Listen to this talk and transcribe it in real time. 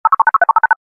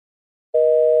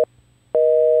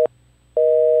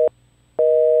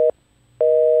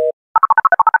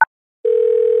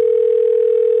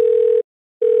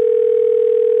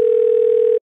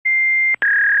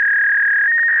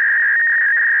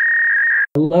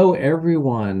Hello,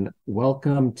 everyone.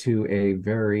 Welcome to a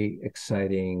very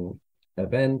exciting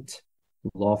event,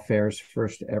 Lawfare's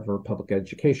first ever public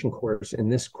education course. In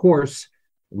this course,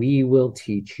 we will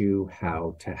teach you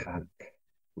how to hack.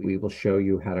 We will show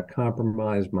you how to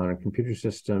compromise modern computer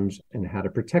systems and how to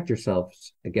protect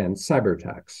yourselves against cyber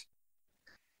attacks.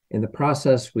 In the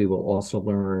process, we will also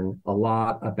learn a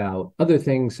lot about other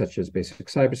things such as basic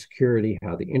cybersecurity,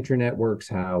 how the internet works,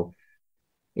 how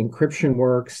encryption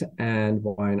works, and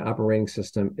why an operating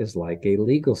system is like a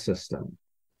legal system.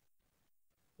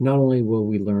 Not only will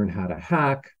we learn how to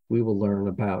hack, we will learn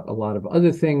about a lot of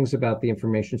other things about the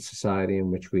information society in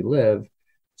which we live.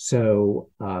 So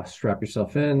strap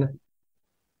yourself in,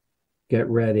 get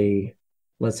ready.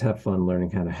 Let's have fun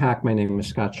learning how to hack. My name is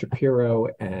Scott Shapiro,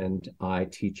 and I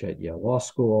teach at Yale Law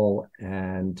School.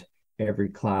 And every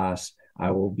class, I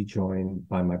will be joined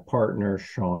by my partner,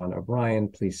 Sean O'Brien.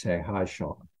 Please say hi,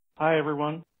 Sean. Hi,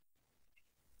 everyone.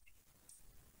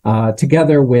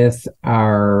 Together with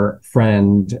our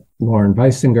friend, Lauren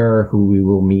Weisinger, who we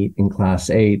will meet in class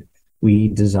 8, we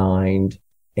designed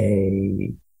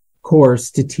a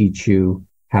course to teach you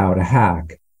how to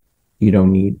hack. You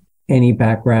don't need any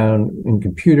background in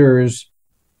computers.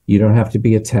 You don't have to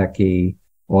be a techie.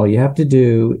 All you have to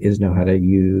do is know how to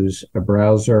use a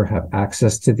browser, have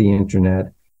access to the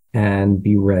internet, and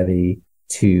be ready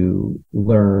to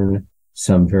learn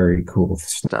some very cool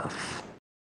stuff.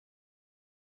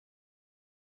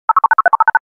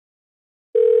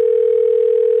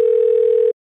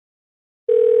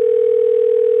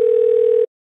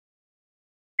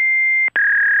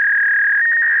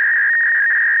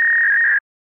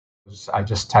 I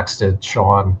just texted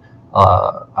Sean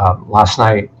last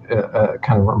night,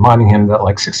 kind of reminding him that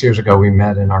like 6 years ago we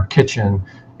met in our kitchen,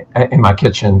 in my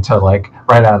kitchen, to like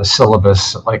write out a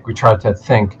syllabus. Like we tried to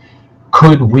think,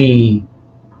 could we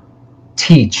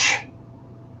teach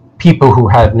people who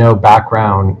had no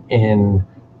background in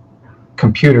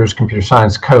computers, computer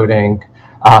science, coding,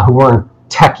 who weren't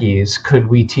techies, could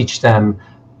we teach them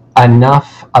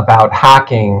enough about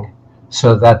hacking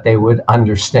so that they would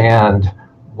understand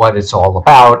what it's all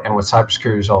about and what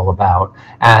cybersecurity is all about?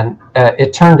 And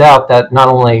it turned out that not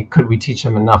only could we teach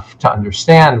them enough to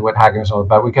understand what hacking is all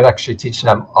about, we could actually teach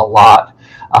them a lot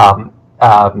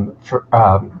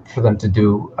for them to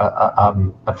do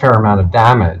a fair amount of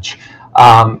damage.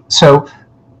 So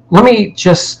let me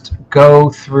just go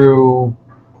through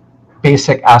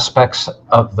basic aspects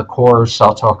of the course.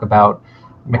 I'll talk about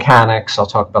mechanics. I'll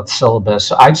talk about the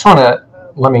syllabus. I just want to,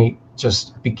 let me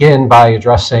just begin by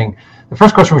addressing the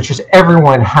first question, which is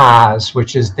everyone has,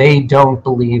 which is they don't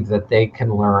believe that they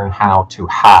can learn how to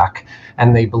hack.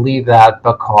 And they believe that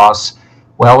because,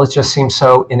 well, it just seems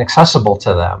so inaccessible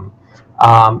to them.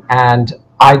 And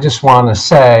I just want to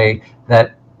say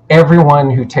that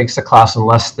everyone who takes the class,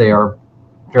 unless they are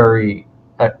very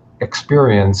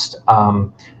experienced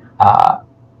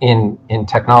in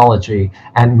technology,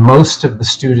 and most of the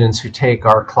students who take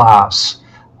our class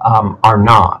are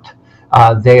not.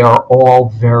 They are all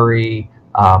very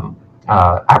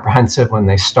apprehensive when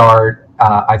they start.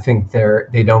 I think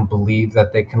they don't believe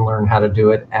that they can learn how to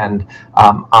do it, and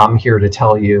I'm here to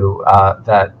tell you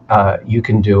that you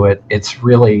can do it. It's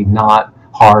really not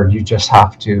hard. You just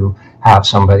have to have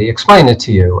somebody explain it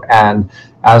to you. And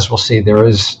as we'll see, there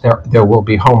will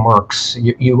be homeworks.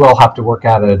 You will have to work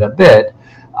at it a bit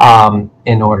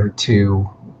in order to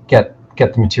get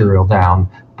the material down.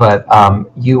 But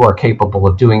you are capable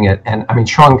of doing it. And I mean,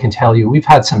 Sean can tell you, we've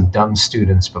had some dumb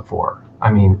students before.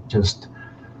 I mean, just,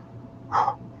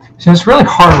 so it's really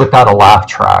hard without a laugh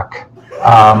track.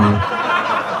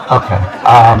 Okay,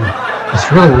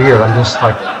 it's really weird. I'm just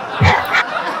like,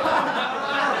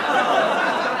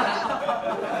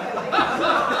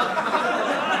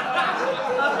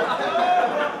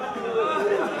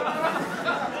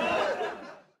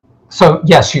 so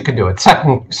yes, you can do it.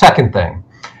 Second thing.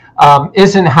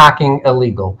 Isn't hacking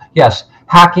illegal? Yes,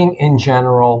 hacking in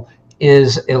general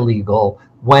is illegal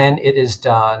when it is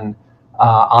done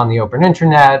on the open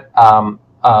internet,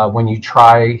 when you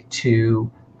try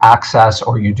to access,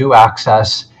 or you do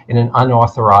access in an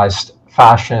unauthorized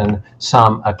fashion,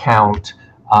 some account.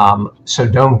 So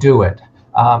don't do it.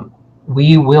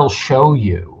 We will show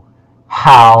you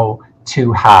how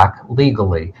to hack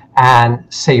legally and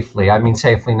safely. I mean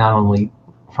safely not only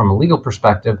from a legal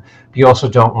perspective, but you also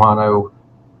don't want to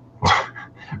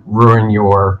ruin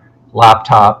your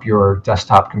laptop, your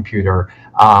desktop computer.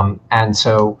 And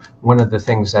so one of the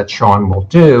things that Sean will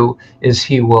do is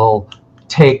he will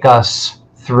take us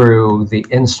through the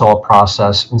install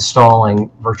process, installing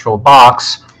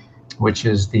VirtualBox, which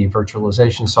is the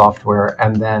virtualization software,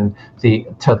 and then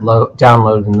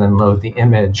download and then load the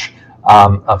image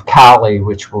of Kali,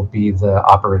 which will be the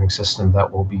operating system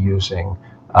that we'll be using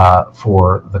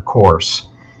for the course.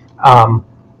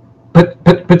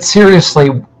 But seriously,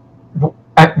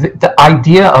 the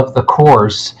idea of the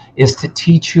course is to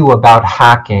teach you about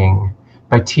hacking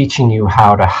by teaching you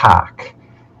how to hack.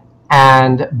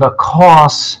 And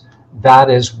because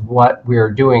that is what we're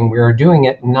doing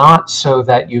it not so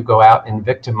that you go out and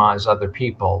victimize other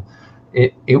people.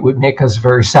 It would make us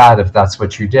very sad if that's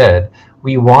what you did.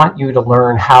 We want you to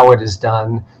learn how it is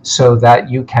done so that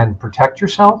you can protect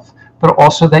yourself, but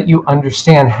also that you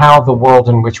understand how the world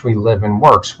in which we live and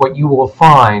works. What you will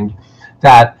find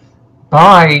that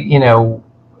by,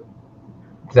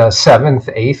 the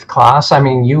 7th, 8th class, I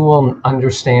mean, you will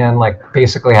understand like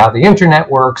basically how the internet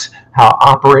works, how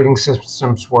operating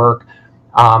systems work,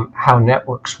 how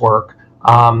networks work.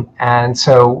 And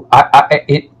so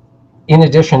in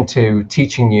addition to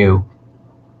teaching you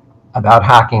about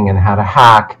hacking and how to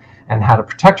hack and how to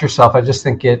protect yourself, I just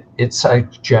think it's a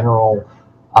general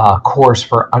course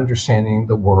for understanding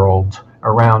the world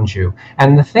around you.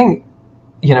 And the thing,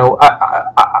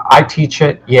 I teach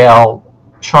at Yale,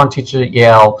 Sean teaches at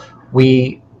Yale.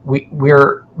 We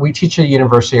teach at a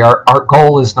university. Our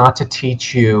goal is not to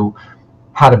teach you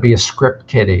how to be a script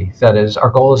kiddie. That is, our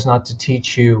goal is not to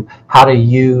teach you how to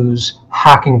use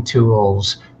hacking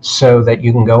tools so that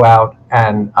you can go out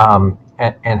and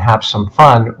have some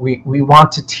fun. We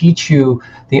want to teach you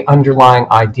the underlying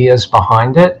ideas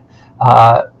behind it.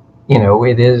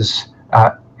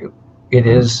 It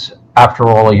is after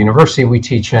all a university we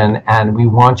teach in, and we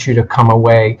want you to come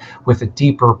away with a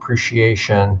deeper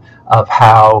appreciation of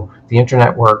how the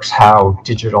internet works, how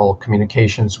digital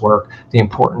communications work, the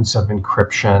importance of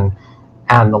encryption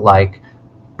and the like.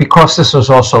 Because this is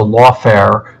also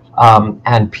Lawfare,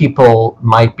 and people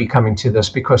might be coming to this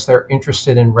because they're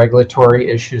interested in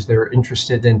regulatory issues, they're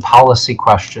interested in policy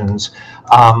questions.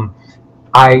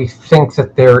 I think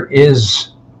that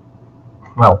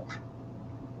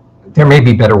there may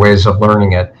be better ways of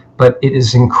learning it, but it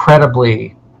is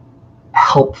incredibly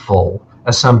helpful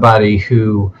as somebody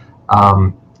who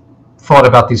thought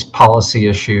about these policy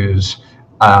issues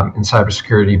in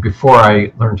cybersecurity before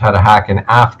I learned how to hack, and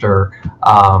after.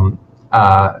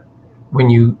 When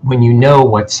you know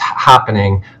what's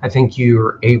happening, I think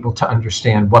you're able to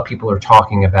understand what people are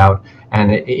talking about,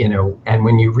 and and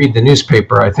when you read the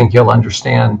newspaper, I think you'll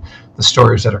understand the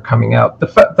stories that are coming out.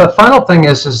 The final thing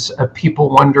is people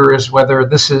wonder is whether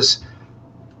this is,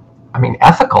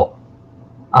 ethical.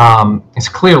 It's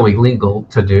clearly legal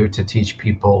to teach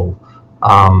people,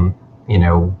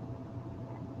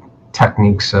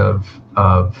 techniques of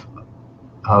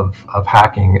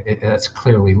hacking. It's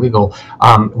clearly legal.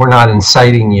 We're not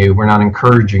inciting you. We're not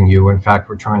encouraging you. In fact,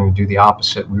 we're trying to do the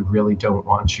opposite. We really don't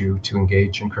want you to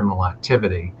engage in criminal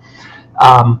activity.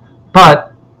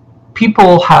 But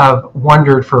people have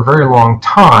wondered for a very long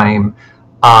time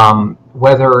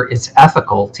whether it's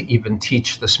ethical to even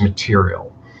teach this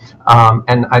material.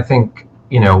 And I think,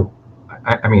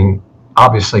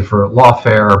 obviously for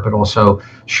Lawfare, but also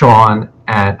Sean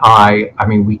and I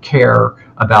we care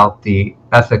about the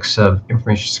ethics of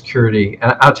information security.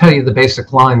 And I'll tell you the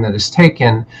basic line that is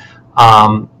taken,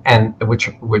 and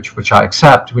which I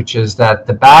accept, which is that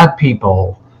the bad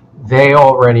people, they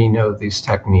already know these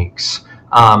techniques.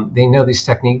 They know these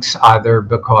techniques either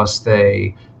because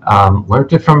they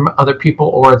learned it from other people,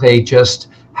 or they just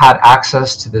had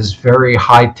access to this very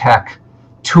high-tech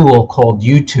tool called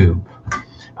YouTube.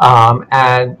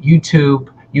 And YouTube,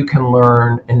 you can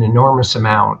learn an enormous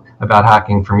amount about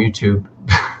hacking from YouTube.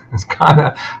 It's kind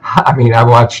of, I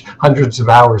watch hundreds of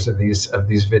hours of these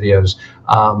videos.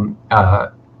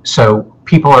 So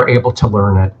people are able to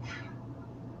learn it.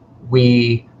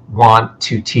 We want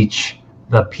to teach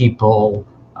the people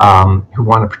who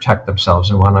want to protect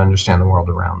themselves and want to understand the world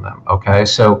around them. Okay,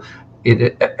 so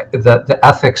the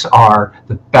ethics are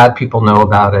the bad people know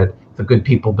about it, the good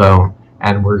people don't,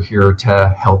 and we're here to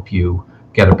help you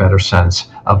get a better sense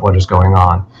of what is going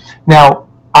on. Now,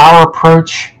 our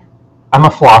approach, I'm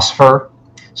a philosopher,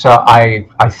 so I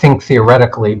think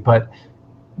theoretically, but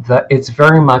it's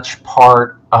very much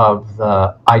part of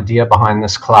the idea behind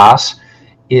this class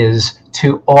is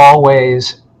to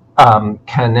always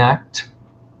connect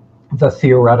the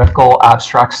theoretical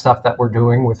abstract stuff that we're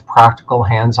doing with practical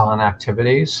hands-on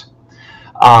activities.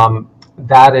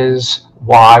 That is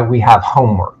why we have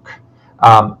homework.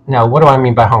 Now, what do I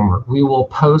mean by homework? We will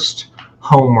post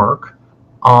homework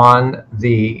on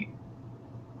the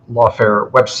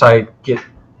Lawfare website,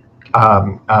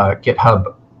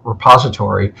 GitHub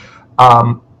repository.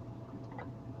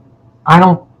 I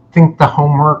don't think the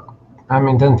homework, I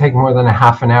mean, doesn't take more than a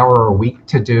half an hour a week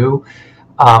to do.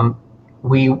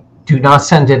 We do not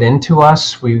send it in to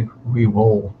us. We're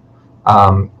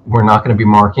not going to be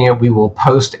marking it. We will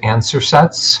post answer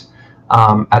sets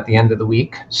at the end of the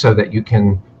week so that you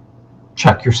can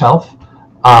check yourself.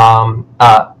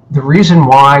 The reason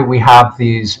why we have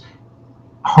these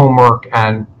homework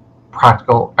and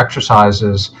practical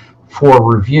exercises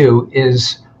for review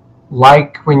is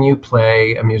like when you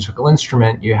play a musical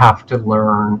instrument, you have to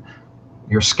learn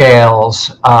your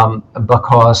scales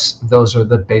because those are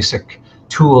the basic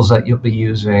tools that you'll be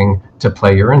using to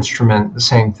play your instrument. The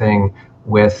same thing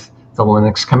with the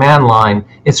Linux command line.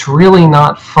 It's really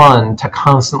not fun to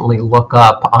constantly look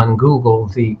up on Google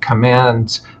the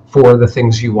commands for the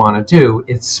things you want to do.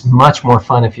 It's much more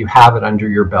fun if you have it under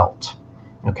your belt.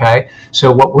 Okay,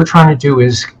 so what we're trying to do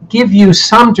is give you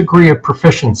some degree of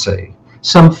proficiency,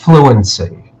 some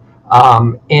fluency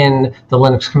in the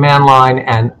Linux command line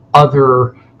and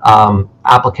other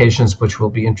applications which we'll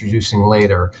be introducing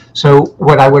later. So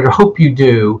what I would hope you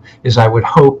do is I would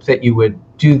hope that you would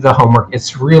do the homework.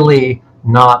 It's really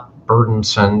not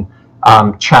burdensome.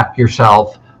 Check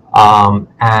yourself,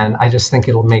 and I just think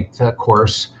it'll make the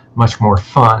course much more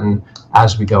fun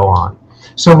as we go on.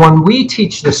 So when we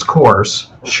teach this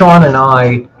course, Sean and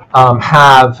I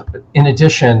have, in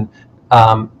addition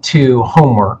to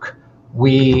homework,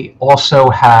 we also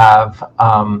have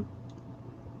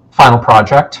final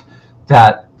project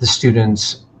that the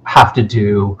students have to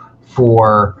do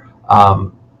for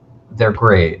their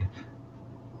grade.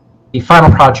 The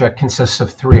final project consists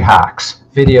of 3 hacks,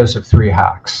 videos of 3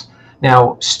 hacks.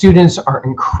 Now, students are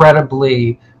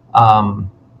incredibly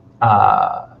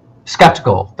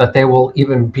skeptical that they will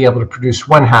even be able to produce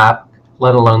 1 hack,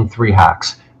 let alone 3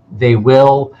 hacks. They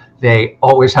will. They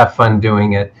always have fun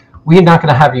doing it. We're not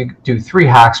going to have you do 3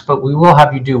 hacks, but we will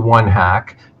have you do 1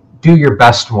 hack. Do your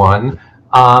best one,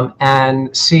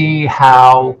 and see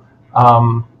how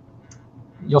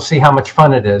you'll see how much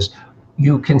fun it is.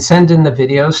 You can send in the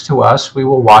videos to us. We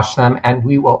will watch them, and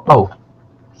we will. Oh,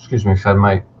 excuse me, Fed.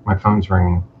 My phone's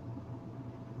ringing.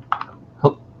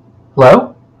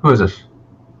 Hello? Who is this?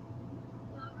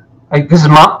 Hey, this is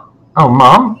Mom. Oh,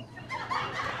 Mom?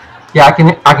 Yeah, I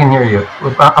can hear you.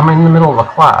 I'm in the middle of a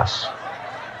class.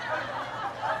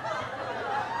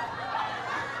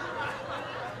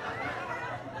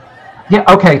 Yeah,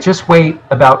 okay, just wait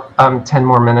about 10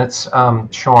 more minutes.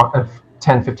 Sean,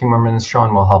 10, 15 more minutes,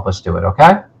 Sean will help us do it,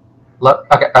 okay?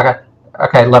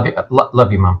 Okay,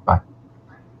 love you, Mom, bye.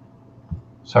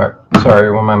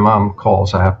 Sorry, when my mom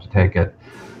calls, I have to take it.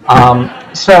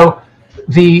 So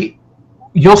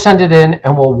you'll send it in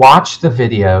and we'll watch the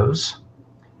videos,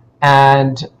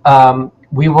 and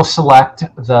we will select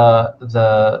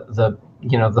the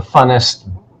funnest,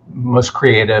 most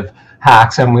creative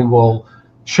hacks, and we will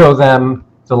show them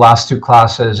the last 2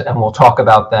 classes, and we'll talk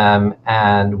about them,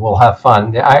 and we'll have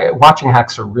fun. Watching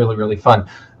hacks are really, really fun.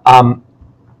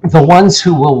 The ones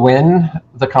who will win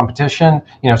the competition,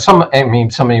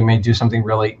 somebody may do something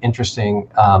really interesting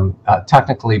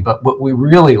technically, but what we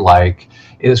really like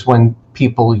is when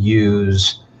people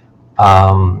use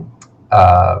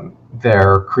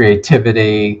their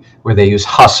creativity, where they use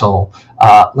hustle.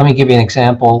 Let me give you an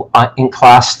example. In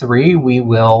class 3, we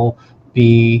will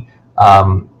be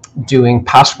doing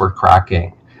password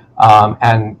cracking.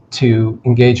 And to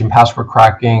engage in password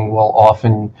cracking, we'll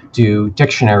often do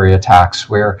dictionary attacks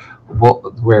where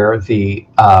the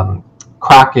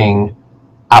cracking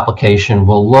application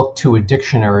will look to a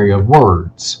dictionary of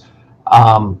words.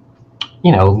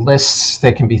 Lists,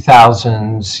 they can be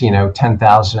thousands,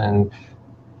 10,000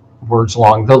 words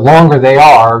long. The longer they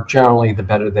are, generally the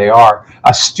better they are.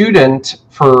 A student,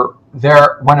 for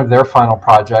one of their final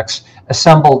projects,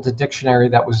 assembled a dictionary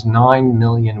that was 9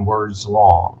 million words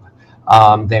long.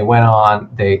 They went on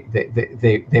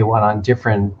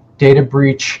different data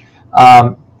breach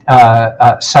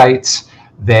sites.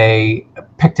 They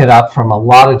picked it up from a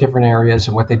lot of different areas,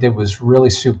 and what they did was really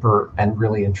super and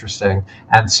really interesting.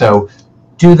 And so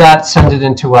do that, send it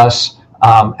in to us,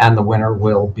 and the winner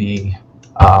will be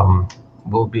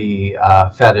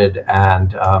feted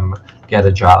and get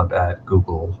a job at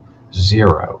Google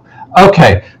Zero.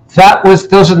 Okay,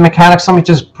 those are the mechanics. Let me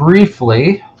just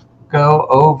briefly go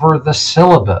over the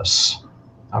syllabus.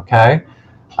 Okay.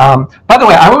 By the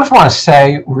way, I always want to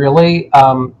say, really,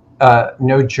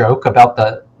 no joke about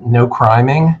the no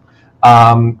criming,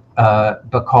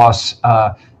 because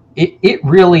it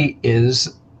really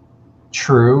is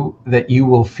true that you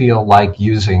will feel like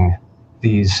using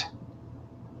these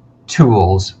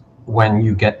tools when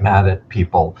you get mad at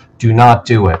people. Do not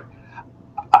do it.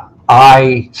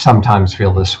 I sometimes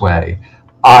feel this way.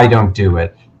 I don't do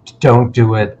it. Don't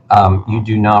do it. You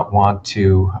do not want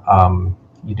to.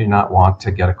 You do not want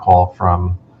to get a call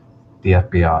from the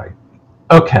FBI.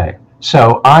 Okay,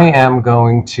 so I am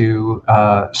going to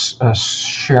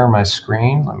share my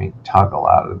screen. Let me toggle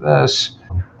out of this.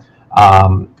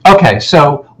 Okay,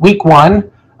 so week one.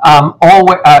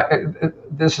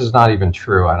 This is not even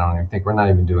true. I don't even think we're not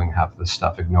even doing half of this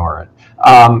stuff. Ignore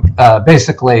it.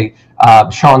 Basically,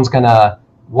 Sean's going to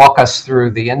walk us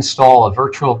through the install of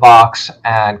VirtualBox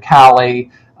and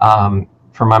Kali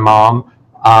for my mom,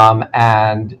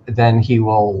 and then he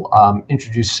will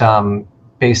introduce some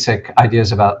basic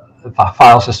ideas about the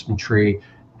file system tree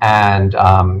and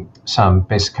some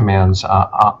basic commands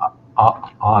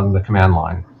on the command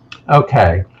line.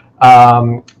 Okay.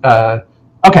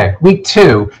 Okay, week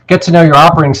two, get to know your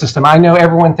operating system. I know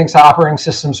everyone thinks operating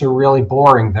systems are really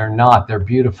boring. They're not. They're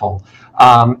beautiful.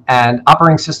 And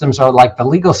operating systems are like the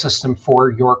legal system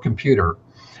for your computer.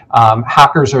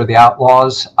 Hackers are the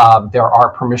outlaws. There are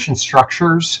permission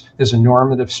structures. There's a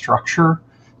normative structure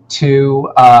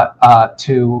to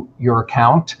your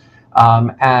account.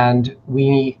 And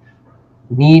we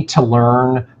need to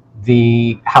learn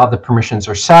how the permissions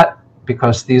are set,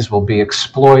 because these will be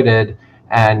exploited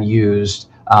and used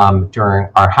during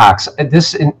our hacks.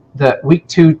 The week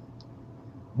two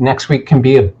next week can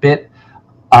be a bit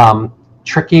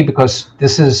tricky, because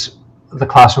this is the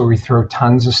class where we throw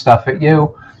tons of stuff at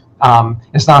you.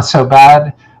 It's not so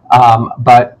bad,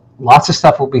 but lots of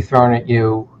stuff will be thrown at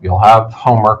you. You'll have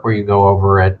homework where you go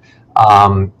over it,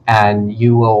 and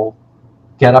you will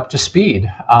get up to speed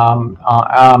in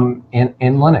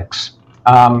Linux.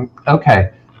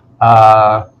 Okay,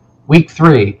 week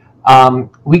three.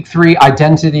 Week three,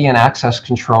 identity and access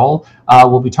control.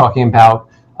 We'll be talking about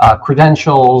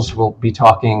credentials. We'll be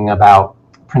talking about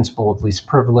principle of least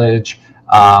privilege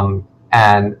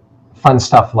and fun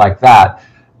stuff like that.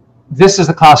 This is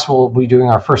the class we'll be doing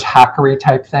our first hackery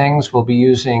type things. We'll be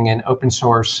using an open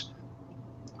source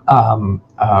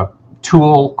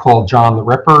tool called John the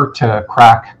Ripper to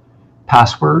crack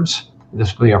passwords.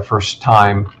 This will be our first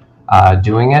time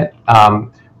doing it.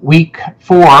 Week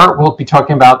four, we'll be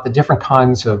talking about the different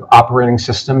kinds of operating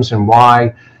systems and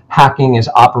why hacking is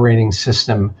operating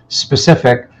system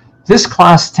specific. This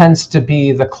class tends to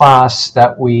be the class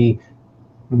that we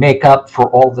make up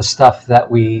for all the stuff that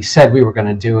we said we were going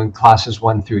to do in classes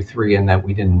 1 through 3 and that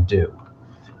we didn't do.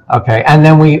 Okay, and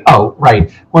then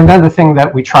one other thing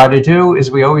that we try to do is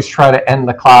we always try to end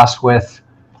the class with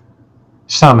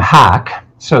some hack.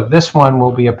 So this one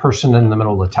will be a person in the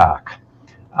middle attack.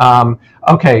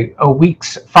 Okay,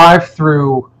 weeks 5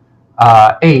 through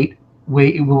 8,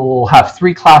 we will have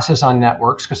 3 classes on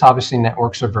networks, because obviously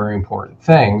networks are very important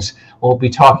things. We'll be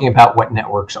talking about what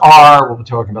networks are. We'll be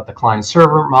talking about the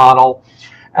client-server model.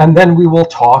 And then we will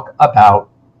talk about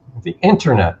the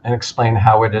internet and explain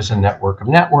how it is a network of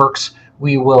networks.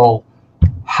 We will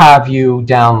have you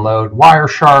download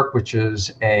Wireshark, which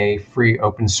is a free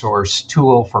open source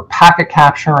tool for packet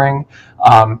capturing.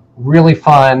 Really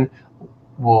fun.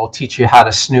 We'll teach you how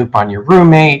to snoop on your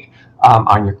roommate,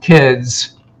 on your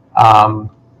kids.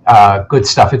 Good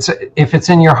stuff. If it's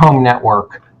in your home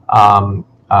network, you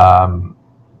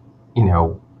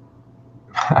know,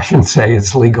 I shouldn't say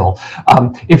it's legal.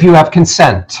 If you have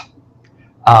consent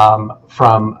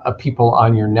from people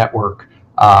on your network,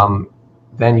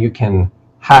 then you can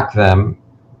hack them.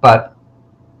 But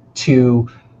to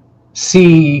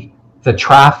see the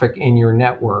traffic in your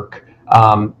network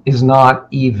is not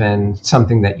even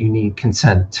something that you need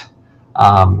consent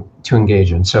to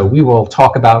engage in. So we will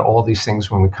talk about all these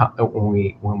things when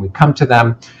we come to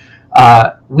them.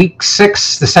 Week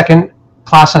 6, the second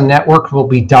class on network, will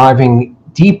be diving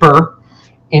deeper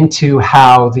into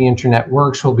how the internet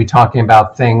works. We'll be talking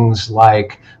about things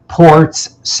like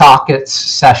ports, sockets,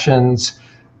 sessions,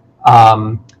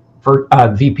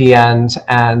 VPNs,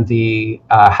 and the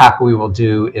hack we will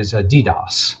do is a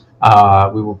DDoS.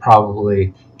 We will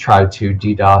probably try to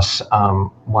DDoS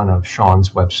one of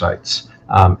Sean's websites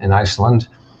in Iceland.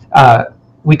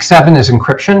 Week 7 is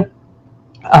encryption.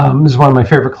 This is one of my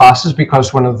favorite classes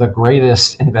because one of the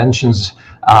greatest inventions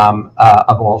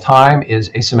of all time is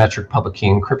asymmetric public key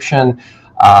encryption.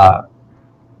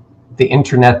 The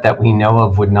internet that we know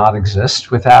of would not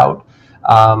exist without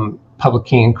public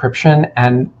key encryption.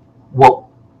 And what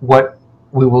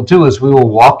we will do is we will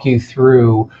walk you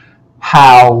through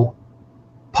how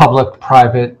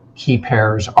public-private key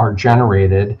pairs are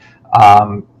generated.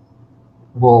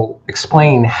 We'll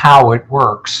explain how it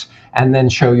works and then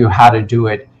show you how to do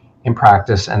it in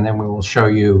practice. And then we will show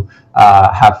you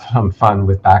have some fun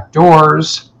with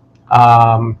backdoors.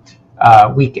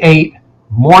 Week 8,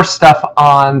 more stuff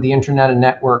on the Internet of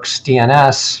Networks,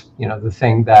 DNS, the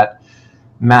thing that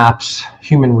maps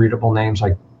human readable names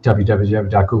like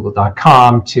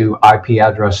www.google.com to IP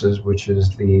addresses, which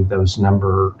is those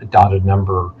dotted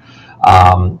number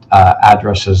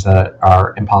addresses that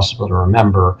are impossible to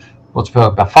remember. We'll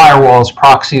talk about firewalls,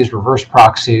 proxies, reverse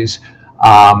proxies,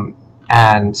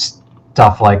 and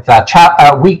stuff like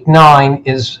that. Week 9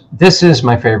 this is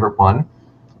my favorite one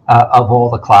of all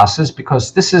the classes,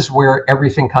 because this is where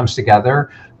everything comes together.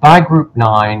 By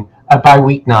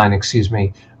week 9, excuse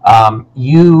me,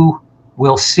 you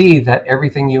will see that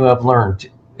everything you have learned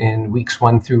in weeks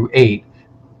 1 through 8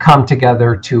 come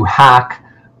together to hack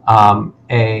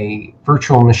a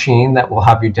virtual machine that will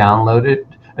have you download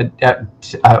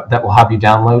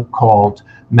called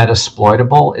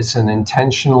Metasploitable. It's an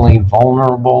intentionally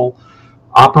vulnerable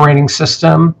operating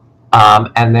system,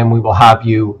 and then we will have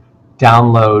you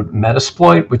download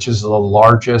Metasploit, which is the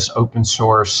largest open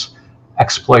source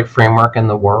exploit framework in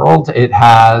the world. It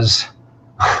has,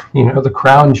 the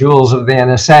crown jewels of the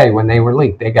NSA. When they were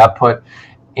leaked, they got put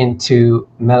into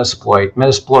Metasploit.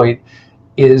 Metasploit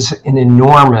is an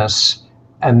enormous,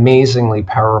 amazingly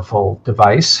powerful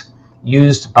device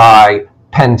used by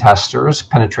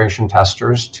penetration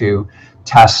testers, to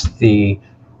test the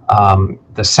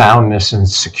soundness and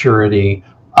security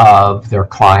of their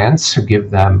clients, who give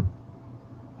them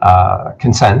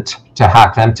consent to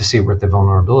hack them to see what the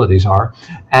vulnerabilities are.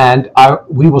 And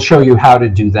we will show you how to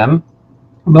do them.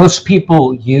 Most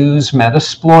people use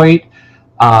Metasploit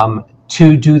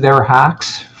to do their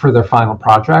hacks for their final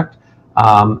project.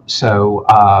 So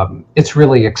it's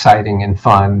really exciting and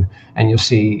fun, and you'll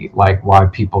see why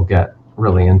people get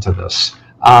really into this.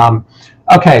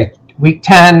 Okay, week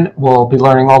 10, we'll be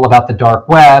learning all about the dark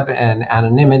web and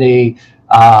anonymity.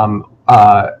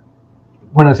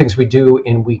 One of the things we do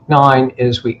in week 9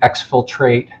 is we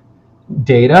exfiltrate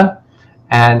data.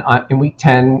 And in week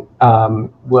 10,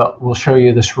 we'll show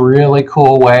you this really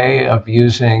cool way of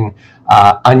using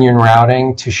onion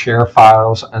routing to share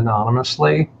files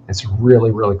anonymously. It's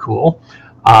really, really cool.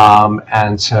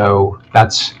 And so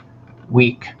that's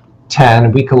week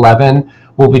 10. Week 11,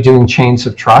 we'll be doing chains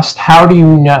of trust. How do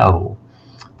you know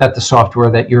that the software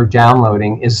that you're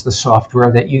downloading is the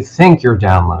software that you think you're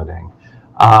downloading?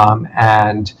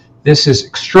 And this is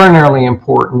extraordinarily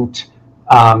important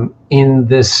in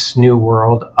this new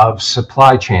world of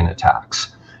supply chain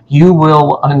attacks. You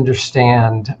will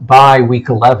understand by week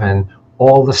 11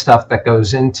 all the stuff that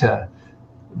goes into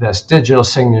this: digital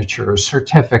signatures,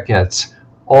 certificates,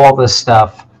 all this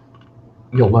stuff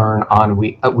you'll learn on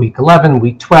week 11.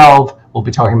 Week 12, we'll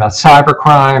be talking about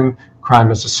cybercrime,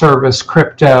 crime as a service,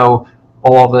 crypto,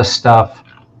 all this stuff.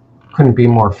 Couldn't be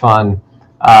more fun.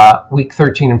 Week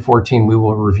 13 and 14, we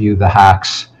will review the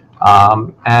hacks,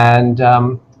 and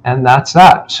that's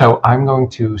that. So I'm going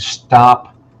to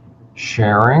stop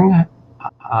sharing.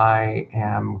 I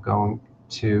am going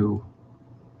to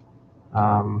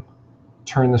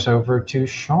turn this over to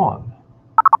Sean.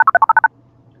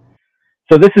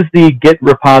 So this is the Git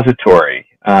repository.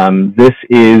 This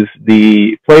is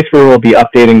the place where we'll be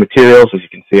updating materials. As you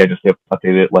can see, I just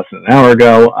updated it less than an hour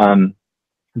ago.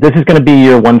 This is going to be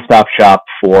your one-stop shop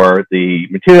for the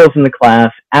materials in the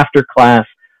class. After class,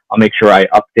 I'll make sure I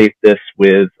update this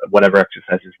with whatever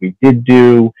exercises we did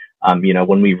do.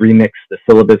 When we remix the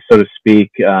syllabus, so to speak,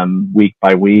 week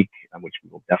by week, which we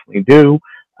will definitely do,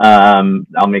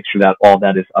 I'll make sure that all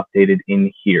that is updated in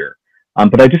here.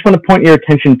 But I just want to point your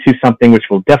attention to something which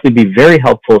will definitely be very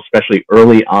helpful, especially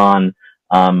early on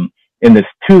in this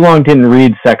too long didn't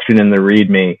read section in the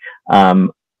README.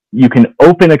 You can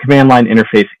open a command line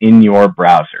interface in your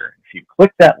browser. If you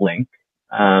click that link,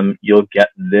 you'll get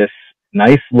this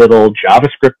nice little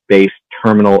JavaScript-based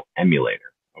terminal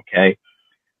emulator, okay?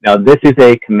 Now, this is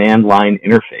a command line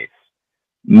interface.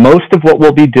 Most of what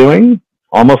we'll be doing,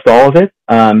 almost all of it,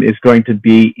 is going to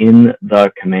be in the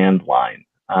command line.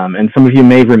 And some of you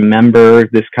may remember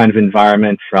this kind of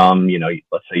environment from,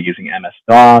 let's say using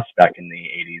MS-DOS back in the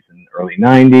 80s and early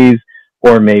 90s,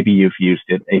 or maybe you've used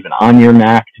it even on your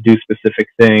Mac to do specific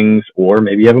things, or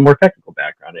maybe you have a more technical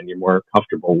background and you're more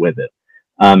comfortable with it.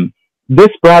 This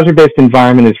browser-based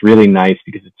environment is really nice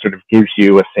because it sort of gives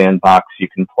you a sandbox you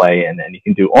can play in, and you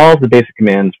can do all of the basic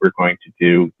commands we're going to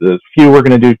do, the few we're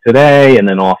going to do today, and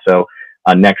then also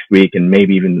next week, and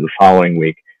maybe even the following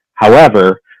week.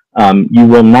 However, you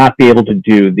will not be able to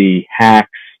do the hacks,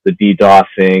 the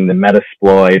DDoSing, the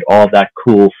Metasploit, all that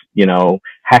cool,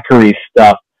 hackery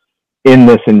stuff in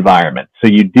this environment. So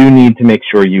you do need to make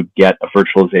sure you get a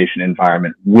virtualization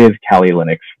environment with Kali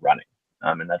Linux running.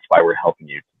 And that's why we're helping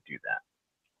you to do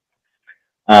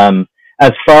that.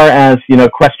 As far as,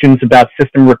 questions about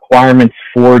system requirements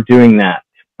for doing that,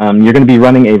 you're going to be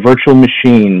running a virtual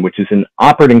machine, which is an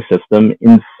operating system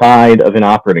inside of an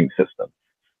operating system.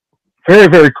 Very,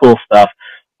 very cool stuff.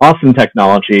 Awesome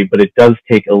technology, but it does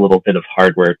take a little bit of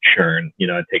hardware churn.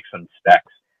 It takes some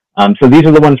specs. So these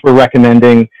are the ones we're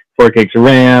recommending: 4 gigs of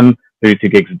RAM, 32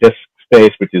 gigs of disk space,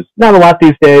 which is not a lot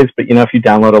these days, but if you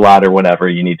download a lot or whatever,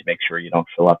 you need to make sure you don't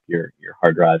fill up your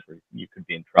hard drive, or you could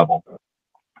be in trouble.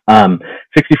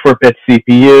 64-bit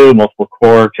CPU, multiple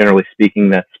core. Generally speaking,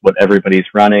 that's what everybody's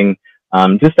running.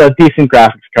 Just a decent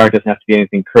graphics card. Doesn't have to be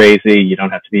anything crazy. You don't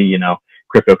have to be,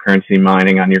 cryptocurrency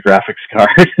mining on your graphics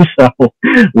card. So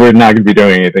we're not going to be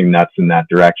doing anything nuts in that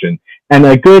direction. And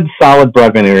a good, solid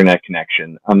broadband internet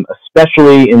connection,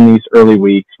 especially in these early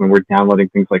weeks when we're downloading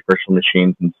things like virtual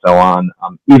machines and so on.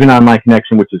 Even on my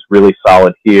connection, which is really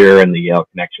solid here, and the Yale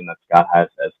connection that Scott has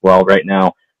as well right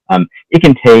now, it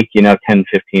can take, 10,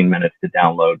 15 minutes to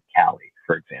download Kali,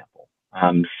 for example.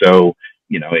 So,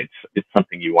 it's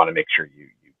something you want to make sure you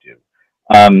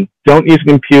do. Don't use a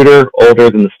computer older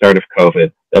than the start of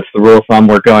COVID. That's the rule of thumb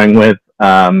we're going with.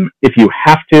 If you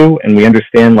have to, and we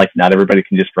understand, not everybody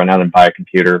can just run out and buy a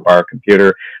computer, borrow a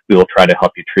computer, we will try to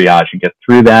help you triage and get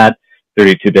through that.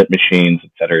 32-bit machines,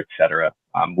 et cetera, et cetera.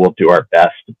 We'll do our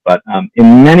best. But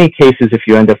in many cases, if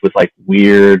you end up with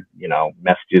weird,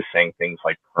 messages saying things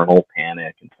like kernel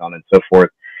panic and so on and so forth,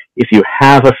 if you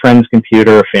have a friend's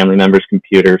computer, a family member's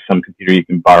computer, some computer you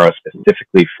can borrow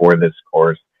specifically for this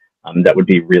course, that would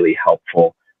be really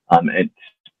helpful.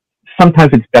 Sometimes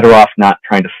it's better off not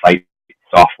trying to fight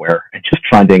software and just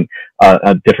finding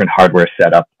a different hardware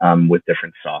setup with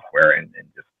different software and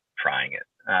just trying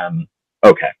it.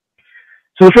 Okay.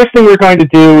 So the first thing we're going to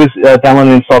do is download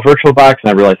and install VirtualBox, and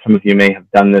I realize some of you may have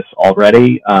done this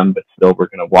already, but still we're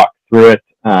going to walk through it.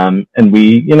 And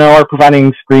we, are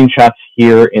providing screenshots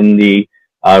here in the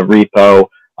repo.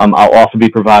 I'll also be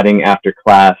providing after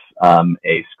class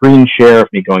a screen share of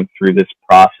me going through this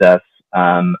process,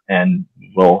 and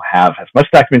we'll have as much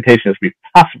documentation as we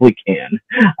possibly can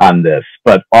on this.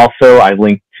 But also I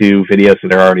link to videos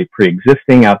that are already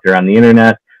pre-existing out there on the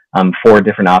internet, 4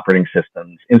 different operating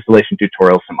systems, installation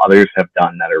tutorials some others have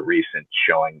done that are recent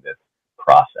showing this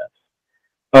process.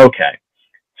 Okay,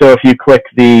 so if you click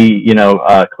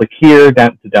the, click here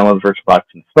to download the VirtualBox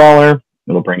installer,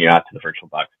 it'll bring you out to the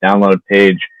VirtualBox download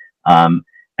page.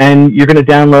 And you're going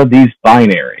to download these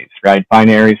binaries, right?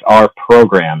 Binaries are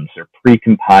programs or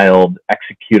pre-compiled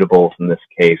executables in this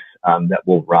case that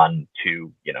will run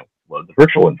to, load the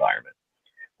virtual environment.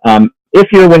 If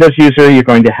you're a Windows user, you're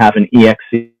going to have an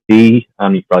exe. You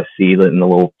can probably see that in the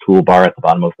little toolbar at the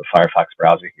bottom of the Firefox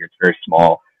browser here. It's very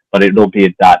small, but it'll be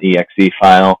a .exe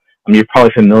file. You're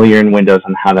probably familiar in Windows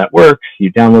on how that works.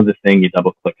 You download the thing, you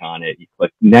double-click on it, you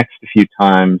click Next a few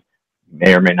times. You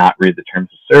may or may not read the terms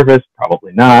of service,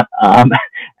 probably not,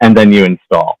 and then you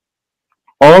install.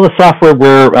 All the software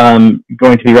we're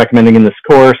going to be recommending in this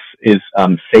course is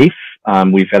safe.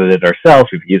 We've edited it ourselves.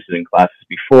 We've used it in classes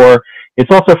before. It's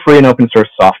also free and open source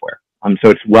software.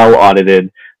 So it's well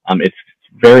audited. It's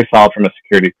very solid from a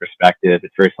security perspective.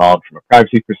 It's very solid from a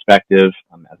privacy perspective.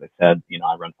 As I said,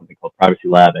 I run something called Privacy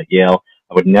Lab at Yale.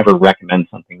 I would never recommend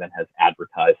something that has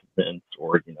advertisements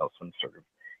or, some sort of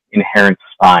inherent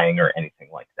spying or anything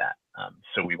like that.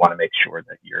 So we want to make sure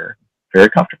that you're very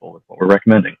comfortable with what we're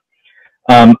recommending.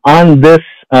 On this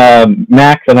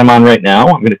Mac that I'm on right now,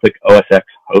 I'm going to click OSX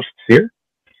hosts here.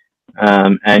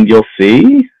 And you'll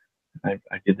see, I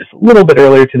did this a little bit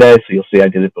earlier today, so you'll see I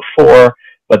did it before,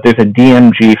 but there's a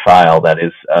DMG file that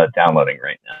is downloading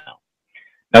right now.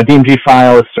 Now, DMG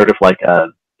file is sort of like a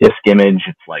disk image.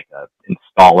 It's like an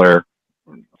installer,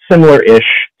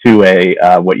 similar-ish to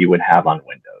a what you would have on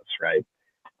Windows, right?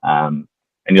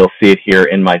 And you'll see it here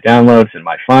in my downloads, in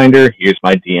my Finder. Here's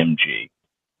my DMG.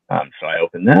 So I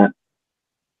open that,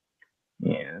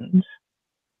 and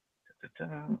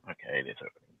okay, it is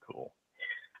opening. Cool.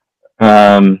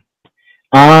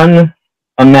 On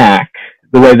a Mac,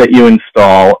 the way that you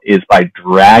install is by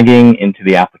dragging into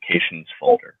the applications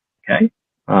folder. Okay,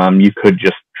 you could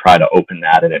just try to open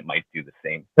that, and it might do the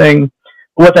same thing.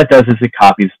 But what that does is it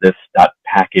copies this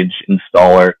 .package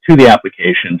installer to the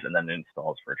applications and then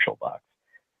installs VirtualBox.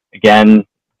 Again,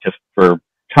 just for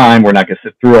time, we're not going to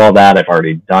sit through all that. I've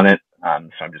already done it, so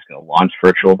I'm just going to launch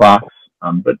VirtualBox.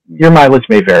 But your mileage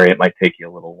may vary. It might take you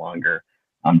a little longer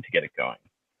to get it going.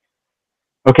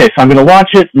 Okay, so I'm going to launch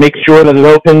it, make sure that it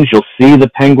opens. You'll see the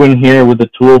penguin here with the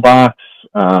toolbox.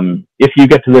 If you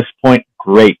get to this point,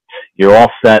 great. You're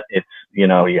all set. It's, you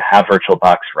have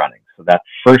VirtualBox running. So that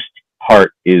first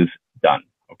part is done,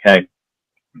 okay?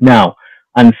 Now,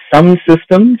 on some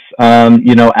systems,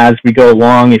 You know, as we go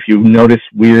along, if you notice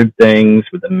weird things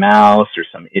with the mouse or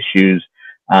some issues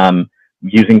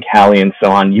using Kali and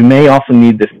so on, you may also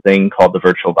need this thing called the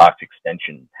VirtualBox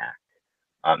extension pack.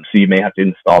 So you may have to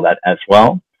install that as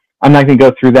well. I'm not going to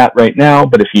go through that right now,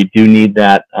 but if you do need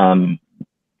that,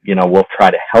 you know, we'll try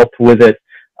to help with it.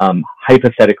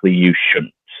 Hypothetically, you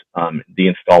shouldn't. The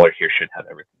installer here should have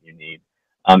everything you need.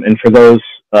 And for those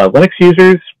Linux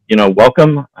users, you know,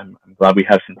 welcome. I'm glad we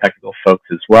have some technical folks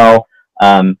as well.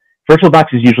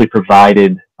 VirtualBox is usually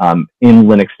provided in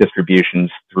Linux distributions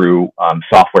through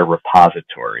software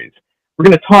repositories. We're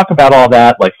going to talk about all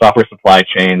that, like software supply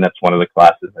chain. That's one of the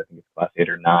classes. I think it's class 8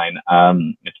 or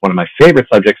 9. It's one of my favorite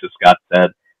subjects, as Scott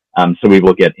said, so we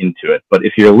will get into it. But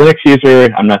if you're a Linux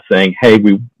user, I'm not saying, hey,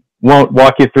 we won't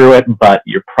walk you through it, but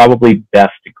you're probably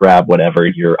best to grab whatever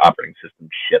your operating system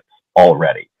ships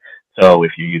already. So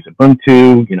if you use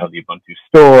Ubuntu, you know, the Ubuntu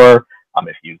store,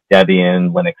 if you use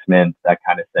Debian, Linux Mint, that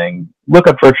kind of thing, look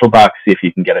up VirtualBox, see if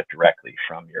you can get it directly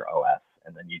from your OS,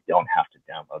 and then you don't have to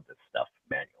download this stuff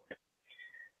manually.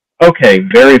 Okay,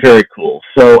 very, very cool.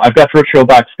 So I've got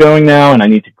VirtualBox going now, and I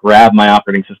need to grab my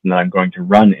operating system that I'm going to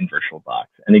run in VirtualBox.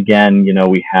 And again, you know,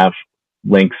 we have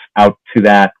links out to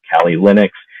that, Kali Linux.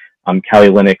 Kali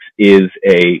Linux is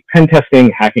a pen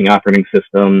testing hacking operating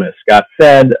system. As Scott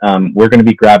said, we're going to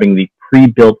be grabbing the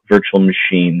pre-built virtual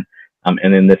machine,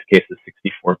 and in this case, the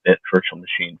 64-bit virtual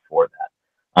machine for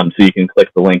that. So you can click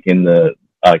the link in the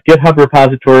GitHub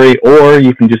repository, or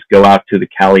you can just go out to the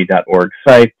kali.org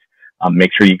site.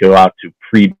 Make sure you go out to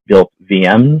pre-built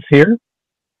VMs here,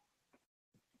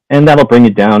 and that'll bring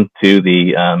you down to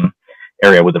the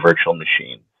area with the virtual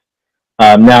machine.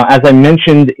 Now, as I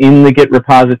mentioned in the Git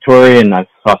repository, and I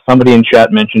saw somebody in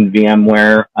chat mention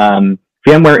VMware,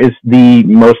 VMware is the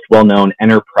most well-known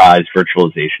enterprise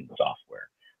virtualization software.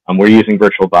 We're using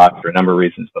VirtualBox for a number of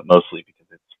reasons, but mostly because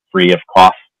it's free of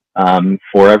cost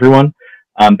for everyone.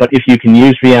 But if you can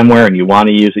use VMware and you want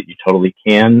to use it, you totally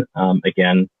can.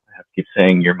 Again, I have to keep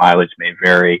saying your mileage may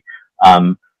vary.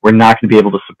 We're not going to be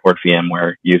able to support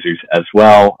VMware users as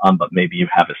well, but maybe you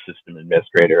have a system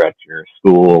administrator at your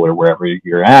school or wherever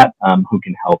you're at who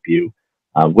can help you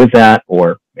with that,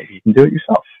 or maybe you can do it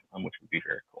yourself, which would be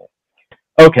very cool.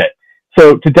 Okay,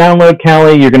 so to download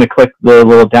Kali, you're going to click the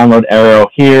little download arrow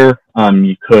here.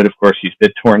 You could, of course, use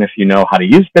BitTorrent if you know how to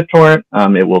use BitTorrent.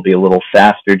 It will be a little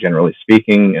faster, generally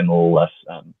speaking, and a little less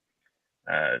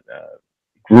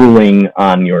grueling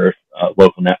on your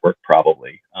local network,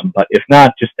 probably. But if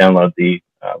not, just download the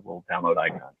little download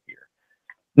icon here.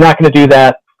 I'm not going to do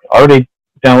that. I already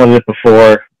downloaded it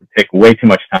before. It would take way too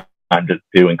much time to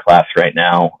do in class right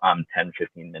now, 10,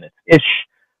 15 minutes-ish,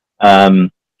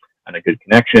 on a good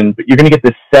connection. But you're going to get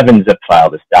this 7-zip file,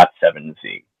 this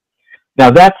 .7z. Now,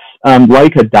 that's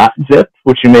like a .zip,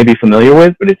 which you may be familiar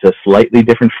with, but it's a slightly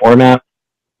different format.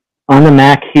 On the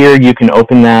Mac here, you can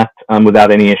open that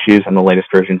without any issues on the latest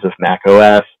versions of Mac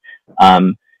OS.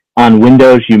 On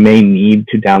Windows, you may need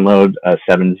to download a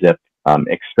 7-zip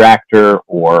extractor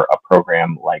or a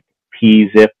program like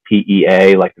pzip,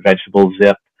 P-E-A, like the vegetable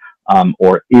zip,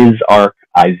 or isarc,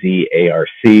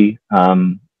 I-Z-A-R-C.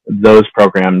 Those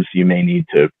programs, you may need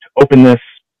to open this.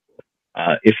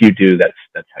 If you do,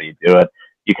 that's how you do it.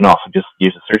 You can also just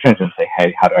use a search engine and say,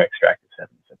 hey, how do I extract a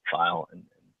 7-zip file? And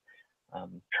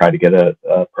try to get a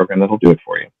program that'll do it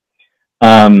for you.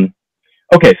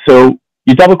 Okay, so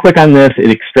you double click on this,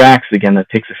 it extracts. Again, that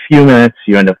takes a few minutes.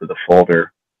 You end up with a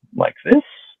folder like this,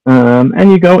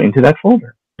 and you go into that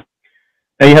folder.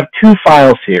 Now you have two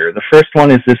files here. The first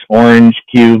one is this orange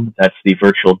cube. That's the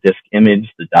virtual disk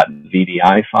image, the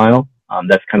 .vdi file.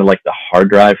 That's kind of like the hard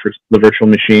drive for the virtual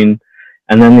machine.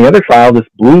 And then the other file, this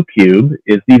blue cube,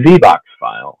 is the VBox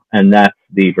file, and that's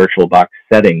the VirtualBox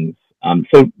settings.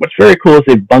 So what's very cool is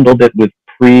they've bundled it with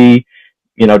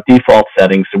default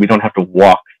settings, so we don't have to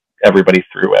walk everybody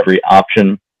through every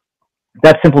option.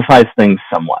 That simplifies things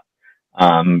somewhat.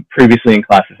 Previously in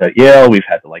classes at Yale, we've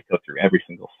had to go through every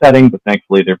single setting, but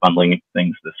thankfully they're bundling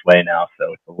things this way now,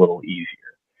 so it's a little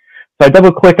easier. So I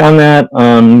double click on that,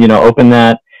 open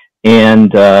that,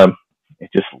 and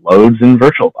it just loads in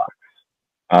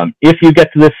VirtualBox. If you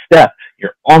get to this step,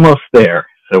 you're almost there.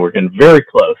 So we're getting very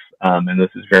close, and this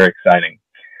is very exciting.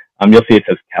 You'll see it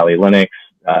says Kali Linux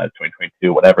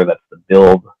 2022, whatever. That's the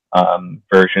build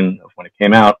version of when it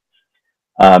came out.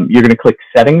 You're going to click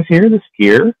Settings here, this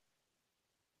gear,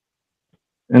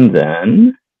 and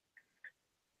then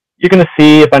you're going to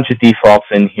see a bunch of defaults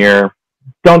in here.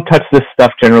 Don't touch this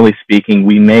stuff, generally speaking.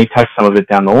 We may touch some of it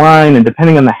down the line, and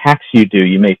depending on the hacks you do,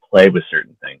 you may play with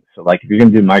certain things. So like if you're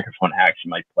going to do microphone hacks, you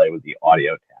might play with the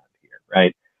audio tab here,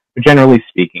 right? But generally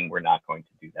speaking, we're not going to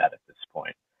do that at this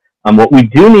point. What we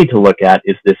do need to look at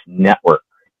is this network.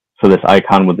 So this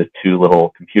icon with the two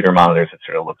little computer monitors, it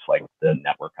sort of looks like the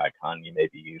network icon you may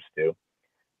be used to.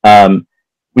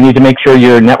 We need to make sure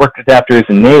your network adapter is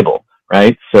enabled,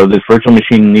 right? So this virtual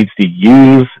machine needs to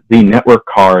use the network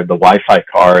card, the Wi-Fi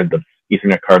card, the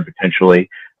Ethernet card potentially,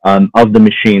 of the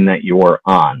machine that you're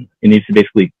on. It needs to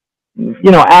basically,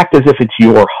 act as if it's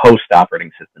your host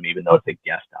operating system, even though it's a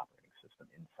guest operating system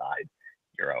inside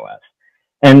your OS.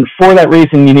 And for that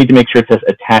reason, you need to make sure it says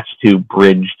attached to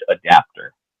bridged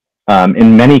adapter.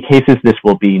 In many cases, this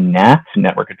will be NAT,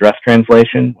 network address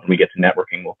translation. When we get to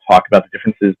networking, we'll talk about the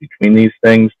differences between these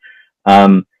things.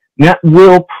 NAT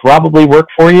will probably work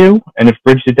for you, and if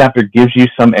bridged adapter gives you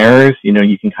some errors, you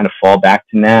can kind of fall back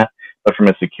to NAT. But from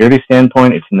a security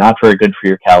standpoint, it's not very good for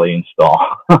your Kali install.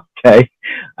 Okay,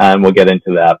 we'll get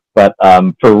into that. But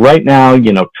for right now,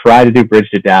 try to do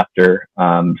bridged adapter,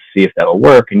 see if that'll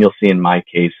work, and you'll see in my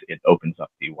case, it opens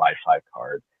up the Wi-Fi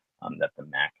card that the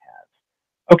Mac has.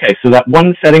 Okay, so that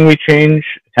one setting we change,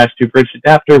 attached to bridged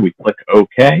adapter, we click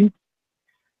OK,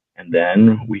 and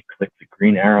then we click the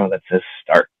green arrow that says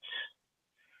Start.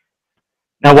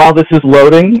 Now, while this is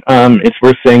loading, it's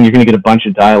worth saying you're going to get a bunch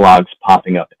of dialogues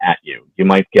popping up at you. You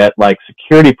might get like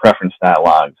security preference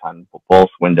dialogues on both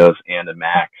Windows and a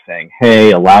Mac saying,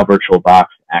 hey, allow VirtualBox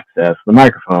to access the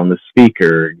microphone, the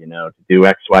speaker, to do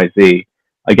X, Y, Z.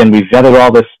 Again, we vetted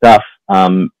all this stuff.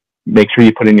 Make sure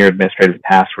you put in your administrative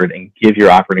password and give your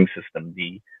operating system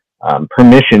the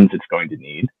permissions it's going to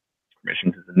need.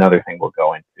 Permissions is another thing we'll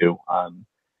go into,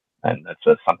 and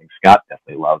that's something Scott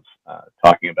definitely loves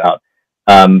talking about.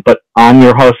 But on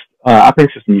your host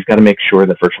operating system, you've got to make sure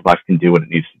that VirtualBox can do what it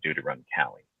needs to do to run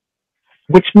Kali,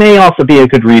 which may also be a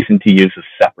good reason to use a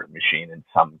separate machine in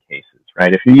some cases,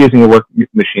 right? If you're using a work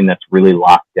machine that's really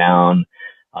locked down,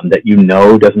 that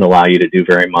doesn't allow you to do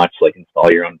very much, like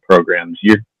install your own programs,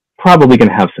 you're probably going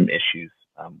to have some issues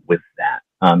with that.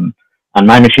 On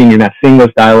my machine, you're not seeing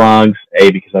those dialogues,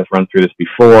 A, because I've run through this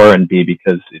before, and B,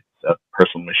 because it's a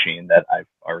personal machine that I've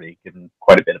already given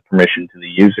quite a bit of permission to the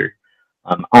user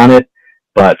on it.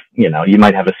 But, you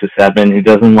might have a sysadmin who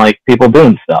doesn't like people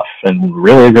doing stuff and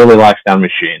really, really locks down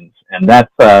machines. And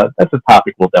that's a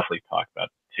topic we'll definitely talk about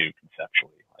too,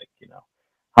 conceptually. Like,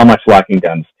 how much locking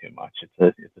down is too much?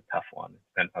 It's a tough one. It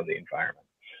depends on the environment.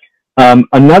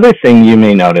 Another thing you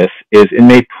may notice is it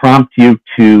may prompt you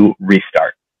to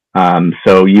restart.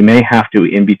 So you may have to,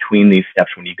 in between these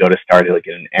steps, when you go to start, it'll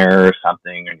get an error or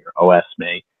something, and your OS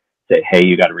may say, hey,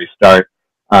 you got to restart.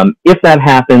 If that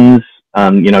happens,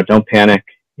 don't panic,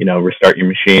 restart your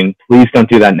machine. Please don't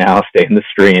do that now. Stay in the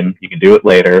stream. You can do it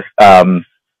later.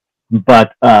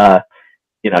 But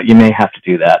you may have to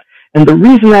do that. And the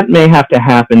reason that may have to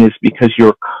happen is because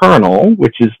your kernel,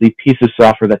 which is the piece of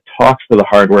software that talks to the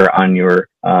hardware on your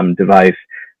device,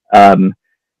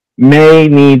 may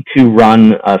need to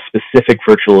run a specific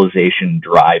virtualization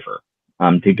driver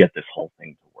to get this whole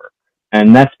thing to work.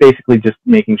 And that's basically just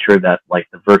making sure that like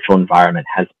the virtual environment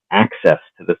has access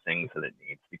to the things that it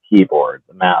needs, the keyboard,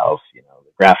 the mouse, the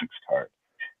graphics card,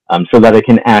 so that it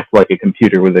can act like a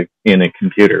computer in a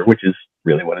computer, which is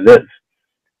really what it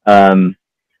is.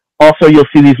 Also, you'll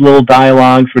see these little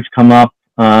dialogues which come up,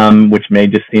 which may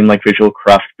just seem like visual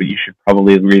cruft, but you should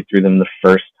probably read through them the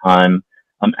first time.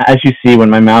 As you see, when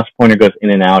my mouse pointer goes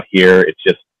in and out here, it's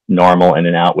just normal in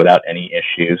and out without any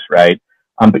issues, right?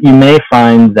 But you may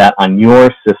find that on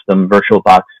your system,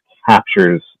 VirtualBox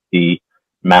captures the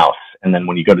mouse, and then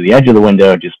when you go to the edge of the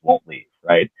window, it just won't leave,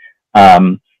 right?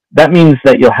 That means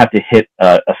that you'll have to hit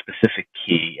a specific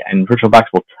key, and VirtualBox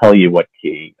will tell you what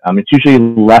key. It's usually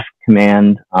left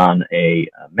command on a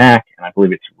Mac, and I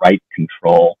believe it's right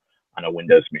control on a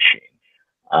Windows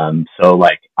machine. So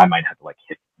like I might have to like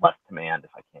hit left command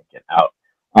if I can't get out.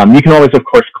 You can always, of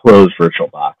course, close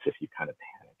VirtualBox if you kind of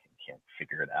panic and can't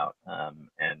figure it out.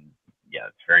 And yeah,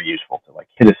 it's very useful to like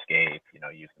hit escape,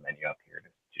 use the menu up here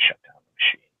to shut down the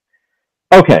machine.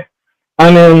 Okay,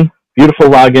 I'm in. Beautiful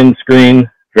login screen.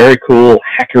 Very cool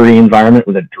hackery environment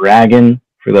with a dragon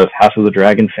for those House of the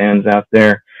Dragon fans out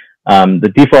there.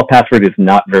 The default password is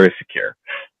not very secure.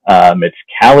 It's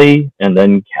Kali and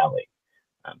then Kali.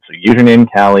 So username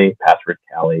Kali, password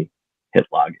Kali, hit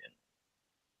login.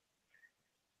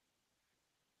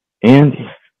 And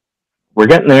we're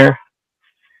getting there.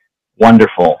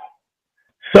 Wonderful.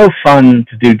 So fun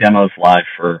to do demos live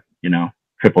for,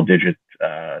 triple digit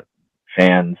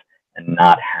fans and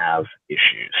not have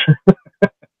issues.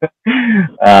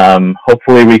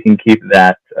 Hopefully we can keep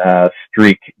that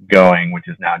streak going, which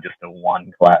is now just a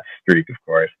one-class streak, of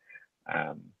course.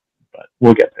 But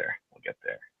we'll get there. We'll get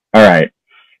there. All right.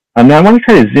 Now I want to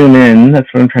try to zoom in. That's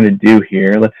what I'm trying to do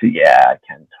here. Let's see. Yeah, I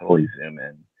can probably zoom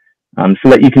in so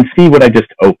that you can see what I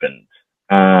just opened.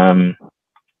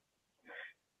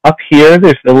 Up here,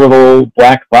 there's the little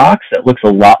black box that looks a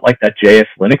lot like that JS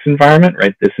Linux environment,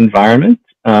 right? This environment,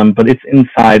 but it's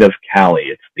inside of Kali.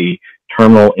 It's the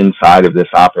terminal inside of this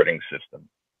operating system.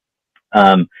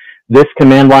 This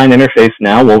command line interface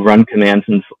now will run commands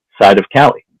inside of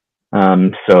Kali.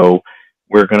 So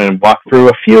we're going to walk through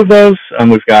a few of those.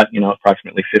 We've got,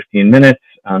 approximately 15 minutes,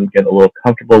 get a little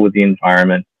comfortable with the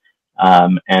environment,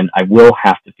 and I will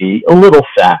have to be a little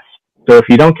fast. So if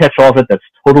you don't catch all of it, that's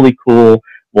totally cool.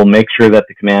 We'll make sure that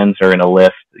the commands are in a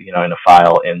list, in a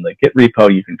file in the Git repo.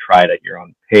 You can try it at your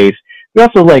own pace. We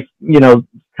also like,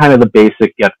 kind of the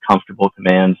basic get comfortable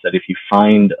commands that if you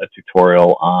find a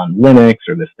tutorial on Linux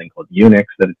or this thing called Unix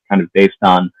that it's kind of based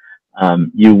on,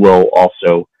 you will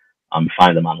also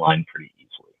find them online pretty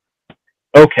easily.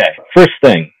 Okay, first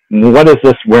thing, what is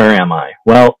this? Where am I?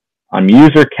 Well, I'm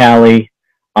user Kali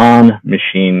on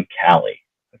machine Kali.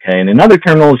 Okay, and in other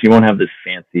terminals, you won't have this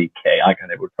fancy K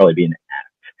icon. It would probably be an F.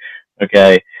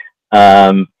 Okay,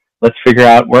 let's figure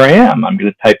out where I am. I'm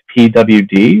going to type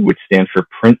PWD, which stands for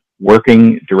Print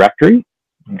Working Directory.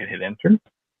 I'm going to hit enter.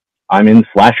 I'm in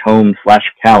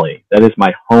 /home/Kali. That is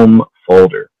my home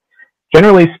folder.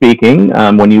 Generally speaking,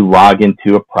 when you log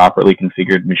into a properly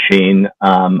configured machine,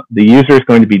 the user is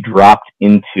going to be dropped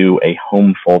into a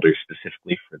home folder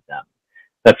specifically for them.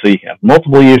 That's so you can have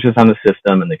multiple users on the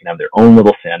system and they can have their own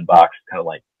little sandbox, kind of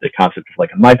like the concept of like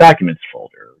a My Documents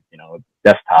folder,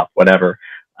 desktop, whatever,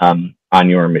 on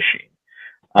your machine.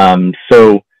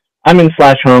 So I'm in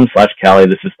 /home/Kali.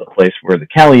 This is the place where the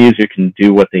Kali user can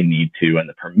do what they need to, and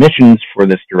the permissions for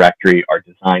this directory are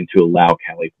designed to allow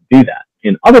Kali to do that.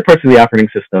 In other parts of the operating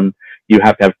system, you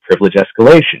have to have privilege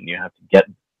escalation. You have to get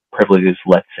privileges,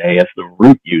 let's say, as the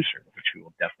root user, which we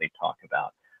will definitely talk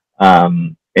about.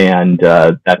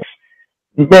 That's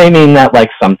may mean that like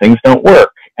some things don't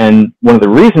work. And one of the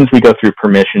reasons we go through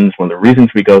permissions, one of the reasons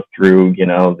we go through,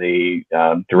 the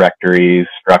directories,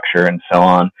 structure, and so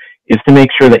on, is to make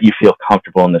sure that you feel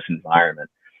comfortable in this environment.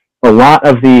 A lot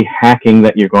of the hacking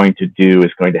that you're going to do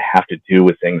is going to have to do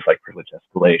with things like privilege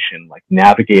escalation, like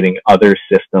navigating other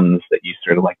systems that you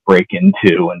sort of like break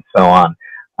into and so on.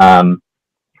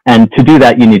 And to do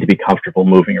that, you need to be comfortable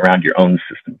moving around your own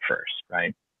system first,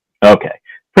 right? Okay.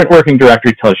 Print Working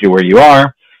Directory tells you where you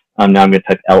are. Now I'm going to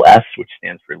type ls, which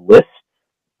stands for list.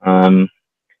 And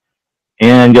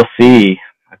you'll see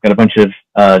I've got a bunch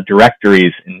of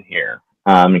directories in here,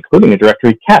 including a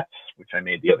directory cats, which I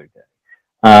made the other day.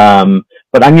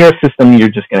 But on your system, you're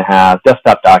just going to have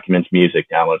desktop documents, music,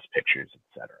 downloads, pictures,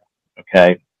 etc.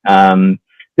 Okay.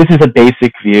 This is a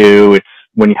basic view. It's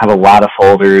when you have a lot of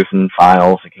folders and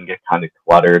files, it can get kind of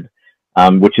cluttered,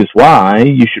 which is why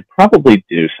you should probably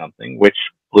do something, which,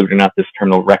 believe it or not, this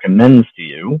terminal recommends to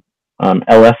you,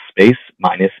 ls space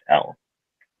 -l.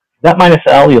 That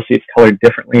 -l, you'll see it's colored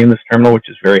differently in this terminal, which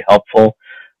is very helpful.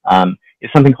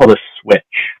 It's something called a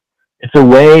switch. It's a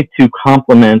way to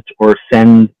complement or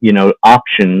send,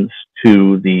 options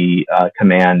to the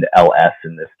command ls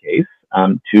in this case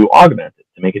to augment it,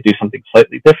 to make it do something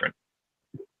slightly different.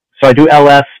 So I do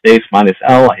ls space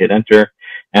 -l, I hit enter,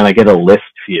 and I get a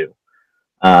list view.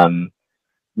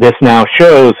 This now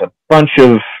shows a bunch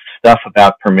of stuff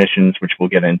about permissions, which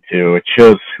we'll get into. It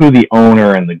shows who the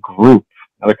owner and the group,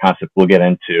 another concept we'll get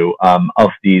into,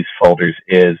 of these folders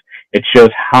is. It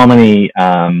shows how many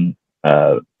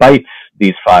bytes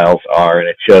these files are, and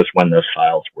it shows when those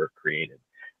files were created,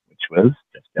 which was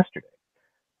just yesterday.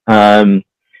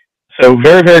 So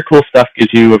very, very cool stuff.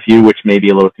 Gives you a view which may be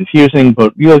a little confusing,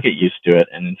 but you'll get used to it,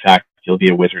 and in fact, you'll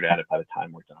be a wizard at it by the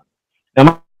time we're done.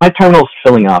 Now, my terminal's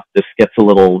filling up. This gets a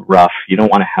little rough. You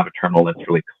don't want to have a terminal that's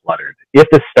really cluttered. If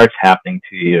this starts happening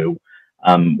to you,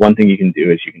 one thing you can do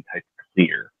is you can type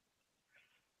clear.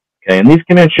 Okay, and these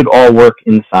commands should all work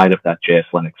inside of that JS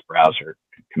Linux browser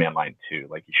command line too.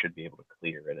 Like you should be able to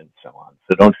clear it and so on.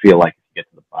 So don't feel like if you get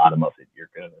to the bottom of it, you're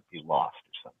going to be lost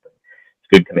or something. It's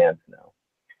a good command to know.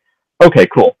 Okay,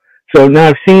 cool. So now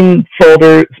I've seen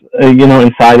folders,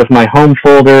 inside of my home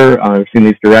folder. I've seen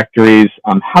these directories.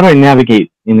 How do I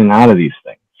navigate in and out of these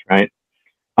things, right?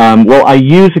 Well, I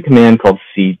use a command called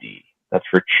cd. That's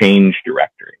for change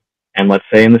directory. And let's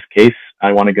say in this case,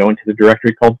 I want to go into the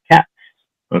directory called cats.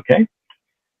 Okay.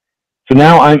 So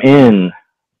now I'm in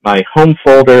my home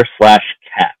folder /cats.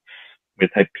 I'm going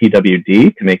to type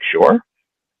pwd to make sure.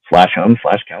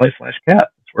 /home/Kali/cats.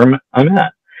 That's where I'm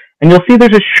at. And you'll see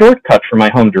there's a shortcut for my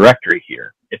home directory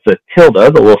here. It's a tilde,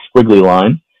 the little squiggly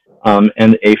line,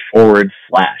 and a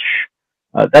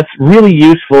 /. That's really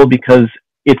useful because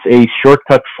it's a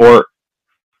shortcut for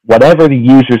whatever the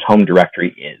user's home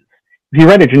directory is. if you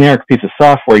write a generic piece of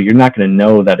software, you're not going to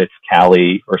know that it's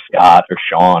Callie or Scott or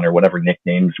Sean or whatever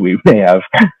nicknames we may have,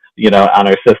 on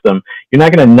our system. You're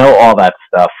not going to know all that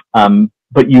stuff.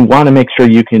 But you want to make sure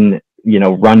you can,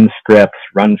 run scripts,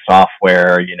 run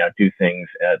software, do things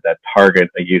that target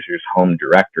a user's home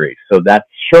directory. So that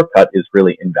shortcut is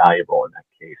really invaluable in that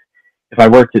case. If I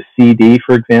were to CD,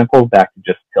 for example, back to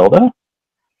just tilde,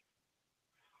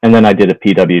 and then I did a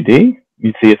PWD,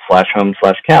 you'd see it's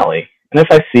 /home/Callie. And if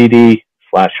I CD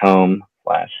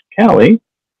 /home/Callie,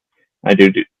 I do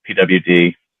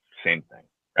PWD, same thing,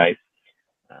 right?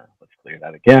 Let's clear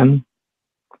that again.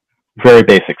 Very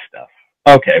basic stuff.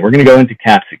 Okay, we're going to go into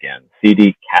cats again.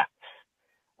 CD cats.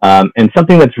 And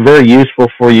something that's very useful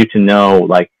for you to know,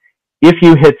 like if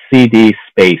you hit CD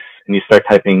space and you start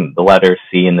typing the letter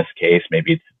C in this case,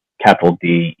 maybe it's capital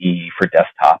D, E for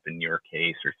desktop in your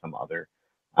case, or some other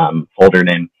folder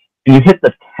name, and you hit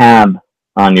the tab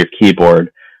on your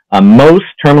keyboard, most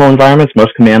terminal environments,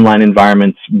 most command line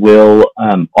environments will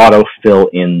auto-fill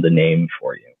in the name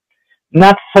for you.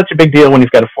 Not such a big deal when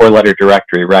you've got a 4-letter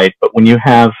directory, right? But when you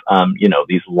have,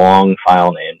 these long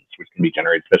file names, which can be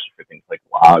generated especially for things like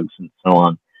logs and so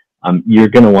on, you're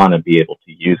going to want to be able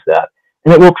to use that.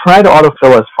 And it will try to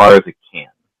autofill as far as it can.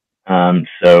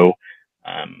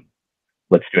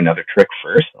 Let's do another trick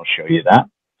first. I'll show you that.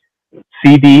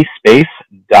 CD space ...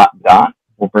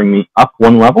 will bring me up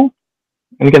 1 level.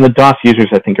 And again, the DOS users,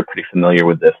 I think, are pretty familiar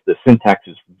with this. The syntax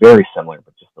is very similar,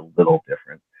 but just a little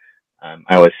different.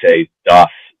 I always say DOS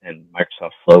and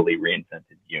Microsoft slowly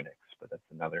reinvented Unix, but that's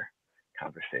another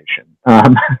conversation.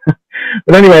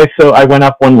 But anyway, so I went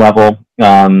up 1 level,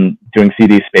 doing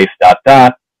CD space ...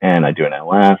 and I do an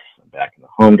ls. I'm back in the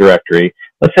home directory.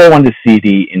 Let's say I wanted to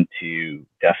CD into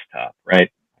desktop, right?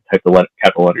 I type the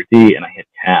capital letter D and I hit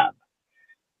tab.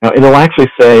 Now it'll actually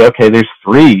say, okay, there's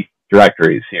 3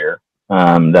 directories here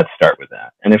that start with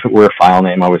that. And if it were a file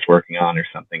name I was working on or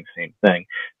something, same thing.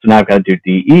 So now I've got to do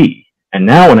DE. And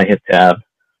now when I hit tab,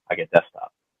 I get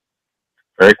desktop.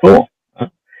 Very cool.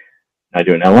 I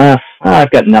do an ls.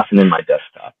 I've got nothing in my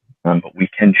desktop, but we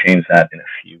can change that in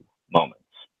a few moments.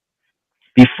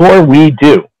 Before we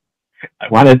do, I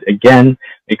wanted, again,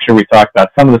 make sure we talk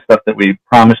about some of the stuff that we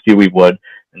promised you we would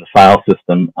in the file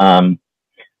system.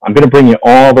 I'm going to bring you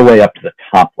all the way up to the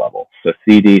top level. So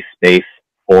CD space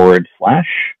 /.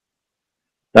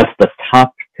 That's the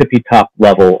top, tippy top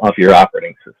level of your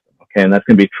operating system. Okay, and that's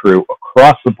going to be true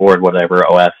across the board, whatever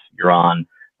OS you're on,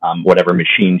 whatever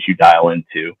machines you dial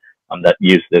into that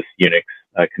use this Unix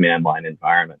command line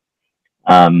environment.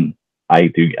 I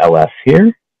do ls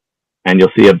here, and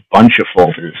you'll see a bunch of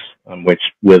folders, which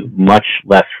with much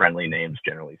less friendly names,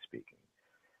 generally speaking.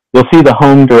 You'll see the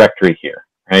home directory here,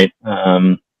 right?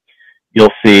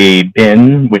 You'll see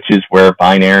bin, which is where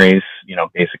binaries,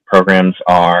 basic programs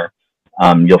are.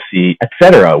 You'll see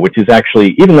etc., which is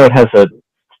actually, even though it has a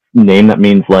name that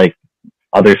means like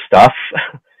other stuff,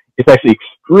 it's actually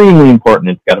extremely important.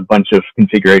 It's got a bunch of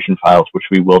configuration files, which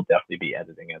we will definitely be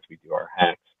editing as we do our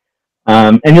hacks.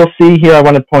 And you'll see here, I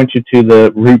want to point you to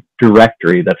the root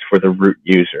directory. That's for the root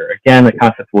user. Again, the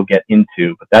concept we'll get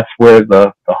into, but that's where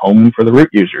the home for the root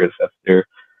user is. That's their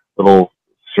little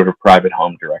sort of private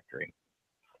home directory.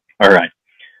 All right.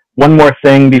 One more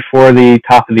thing before the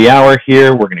top of the hour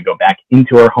here. We're going to go back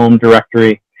into our home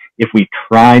directory. If we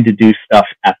try to do stuff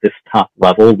at this top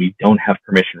level, we don't have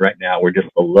permission right now. We're just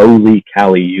a lowly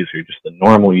Callie user, just the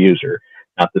normal user,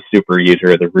 not the super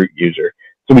user or the root user.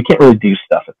 So we can't really do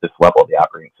stuff at this level of the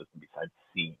operating system besides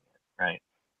seeing it, right?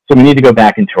 So we need to go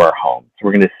back into our home. So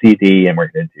we're going to CD and we're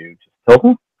going to do just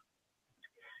tilde.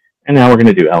 And now we're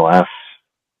going to do ls.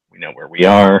 We know where we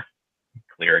are.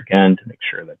 Clear again to make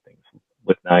sure that things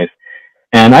look nice.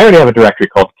 And I already have a directory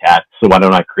called cat, so why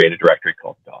don't I create a directory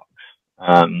called dogs?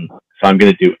 So I'm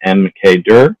going to do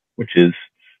mkdir, which is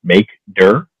make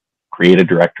dir, create a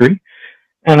directory,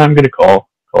 and I'm going to call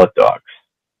it dogs.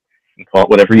 You can call it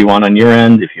whatever you want on your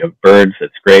end. If you have birds,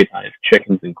 that's great. I have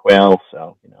chickens and quail,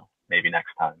 so maybe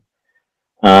next time.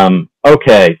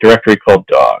 Okay, directory called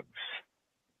dogs.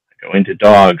 I go into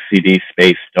dogs, CD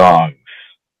space dogs.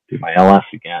 Do my ls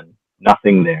again.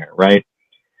 Nothing there, right?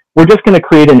 We're just going to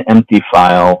create an empty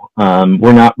file.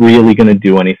 We're not really going to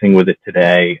do anything with it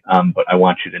today, but I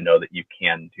want you to know that you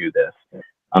can do this.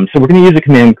 So we're going to use a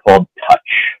command called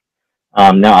touch.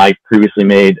 Now, I previously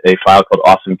made a file called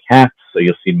Awesome Cats, so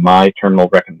you'll see my terminal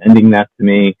recommending that to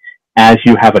me. As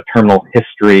you have a terminal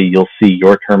history, you'll see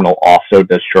your terminal also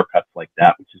does shortcuts like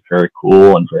that, which is very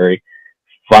cool and very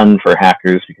fun for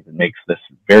hackers because it makes this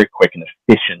very quick and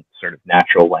efficient sort of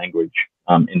natural language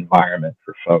environment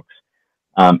for folks.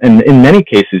 And in many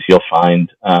cases, you'll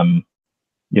find,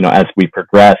 as we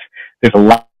progress, there's a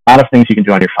lot of things you can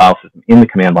do on your file system in the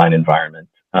command line environment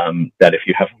that if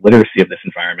you have literacy of this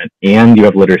environment and you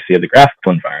have literacy of the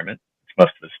graphical environment, which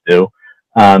most of us do,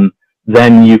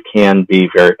 then you can be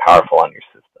very powerful on your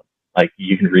system. Like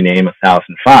you can rename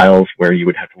 1,000 files where you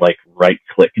would have to like right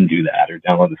click and do that or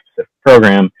download a specific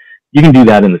program. You can do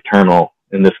that in the terminal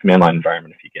in this command line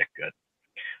environment if you get good.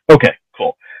 Okay,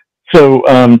 cool. So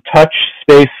touch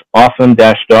space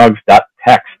awesome-dogs.txt.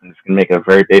 I'm just going to make a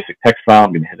very basic text file.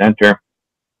 I'm going to hit enter.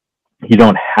 You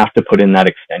don't have to put in that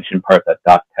extension part, that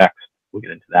 .txt. We'll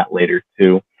get into that later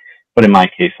too. But in my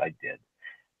case, I did.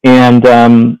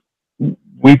 And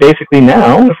we basically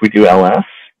now, if we do ls,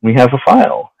 we have a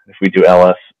file. If we do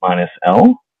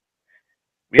ls-l,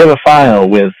 we have a file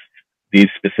with these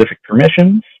specific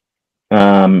permissions,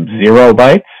 0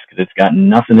 bytes, because it's got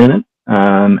nothing in it,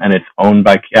 and it's owned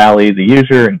by Callie, the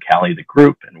user, and Callie, the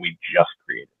group, and we just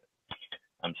created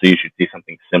it. So you should see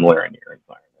something similar in your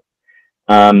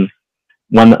environment.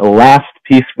 One last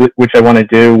piece which I want to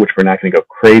do, which we're not going to go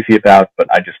crazy about, but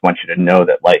I just want you to know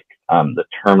that like the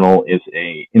terminal is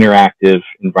a interactive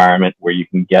environment where you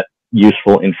can get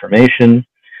useful information.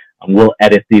 We'll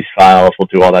edit these files. We'll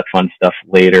do all that fun stuff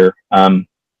later.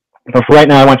 But for right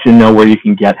now, I want you to know where you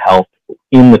can get help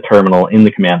in the terminal, in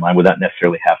the command line, without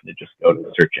necessarily having to just go to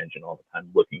the search engine all the time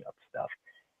looking up stuff.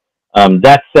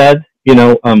 That said, you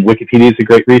know, Wikipedia is a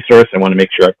great resource. I want to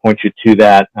make sure I point you to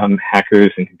that.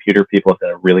 Hackers and computer people have done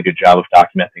a really good job of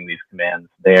documenting these commands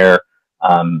there.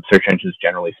 Search engines,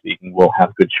 generally speaking, will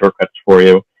have good shortcuts for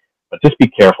you. But just be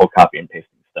careful copy and pasting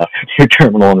stuff into your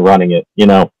terminal and running it. You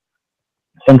know,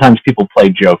 sometimes people play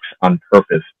jokes on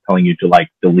purpose, telling you to like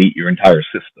delete your entire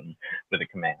system with a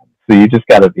command. So you just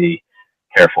got to be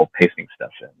careful pasting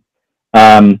stuff in.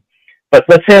 But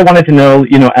let's say I wanted to know,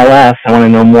 you know, ls, I want to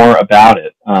know more about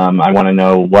it. I want to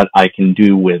know what I can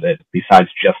do with it besides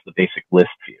just the basic list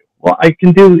view. Well, I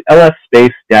can do ls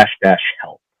space --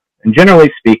 help. And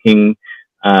generally speaking,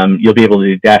 you'll be able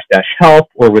to do -- help,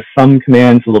 or with some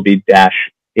commands, it'll be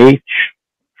 -h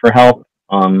for help.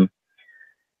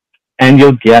 And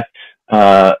you'll get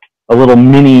a little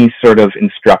mini sort of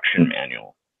instruction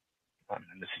manual.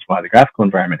 And this is why the graphical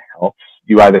environment helps.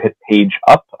 You either hit page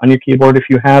up on your keyboard if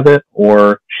you have it,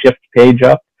 or shift page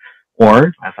up,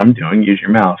 or as I'm doing, use your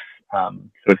mouse.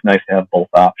 So it's nice to have both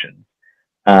options.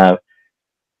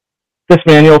 This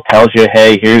manual tells you,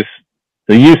 hey, here's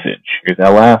the usage. Here's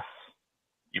ls.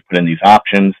 You put in these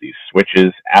options, these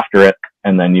switches after it,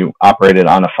 and then you operate it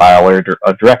on a file or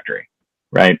a directory,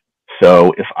 right?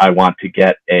 So if I want to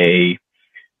get a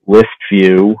list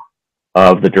view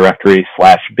of the directory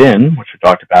 /bin, which we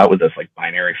talked about with those like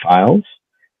binary files,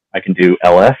 I can do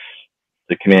ls,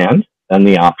 the command, then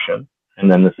the option,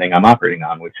 and then the thing I'm operating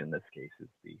on, which in this case is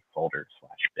the folder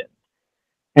 /bin.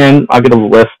 And I'll get a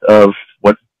list of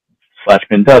what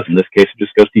 /bin does. In this case, it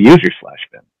just goes to user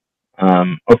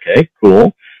 /bin. Okay,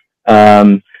 cool.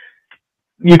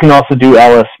 You can also do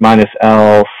ls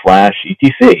 -l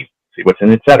 /etc, see what's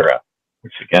in, etc.,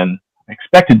 which again, I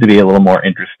expected to be a little more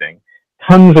interesting.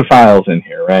 Tons of files in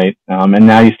here, right? And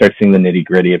now you start seeing the nitty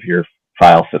gritty of your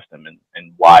file system and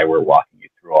why we're walking you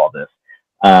through all this.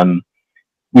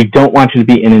 We don't want you to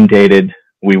be inundated.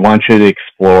 We want you to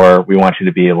explore. We want you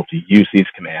to be able to use these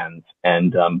commands.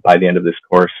 And by the end of this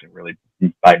course, and really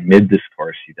by mid this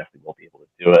course, you definitely will be able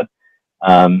to do it.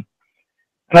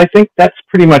 And I think that's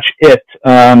pretty much it.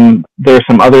 There's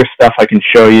some other stuff I can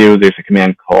show you. There's a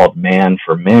command called man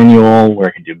for manual, where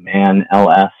I can do man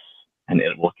ls, and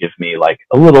it will give me like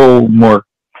a little more,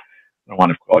 I don't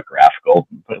want to call it graphical,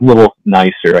 but a little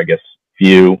nicer, I guess,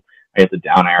 view. I hit the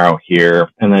down arrow here,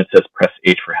 and then it says press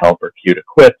H for help or Q to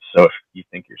quit. So if you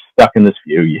think you're stuck in this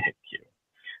view, you hit Q.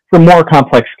 For more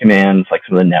complex commands, like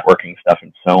some of the networking stuff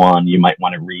and so on, you might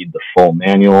want to read the full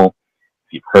manual.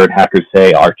 If you've heard hackers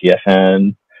say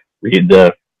RTFN, read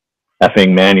the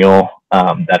effing manual.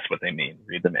 That's what they mean,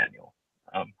 read the manual.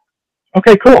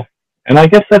 Okay, cool. And I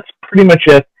guess that's pretty much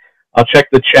it. I'll check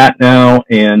the chat now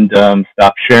and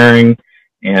stop sharing.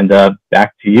 And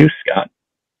back to you, Scott.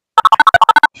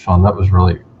 Sean, that was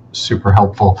really super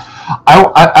helpful.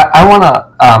 I want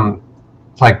to,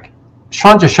 like,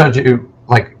 Sean just showed you,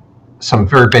 like, some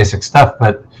very basic stuff,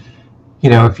 but, you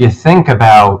know, if you think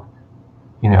about,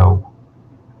 you know,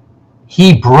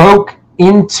 he broke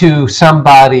into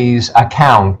somebody's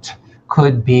account,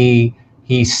 could be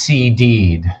he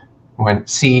went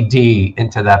CD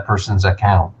into that person's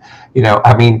account. You know,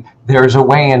 I mean, there's a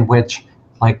way in which,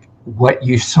 like, what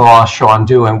you saw Sean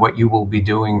do and what you will be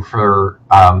doing for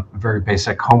very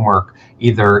basic homework,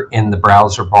 either in the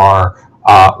browser bar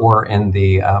or in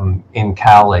the in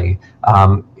Callie,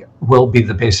 will be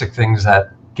the basic things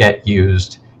that get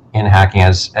used in hacking,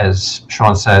 as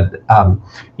Sean said,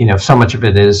 you know, so much of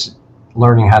it is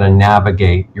learning how to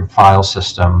navigate your file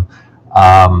system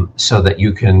so that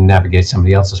you can navigate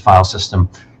somebody else's file system.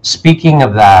 Speaking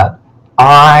of that,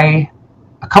 a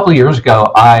couple of years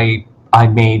ago, I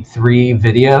made 3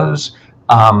 videos,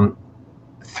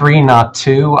 3, not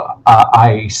 2.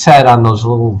 I said on those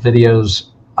little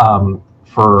videos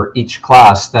for each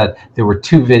class that there were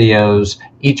 2 videos,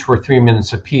 each were 3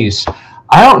 minutes apiece.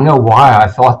 I don't know why I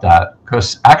thought that,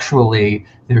 because actually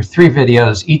there are 3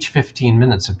 videos, each 15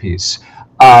 minutes apiece.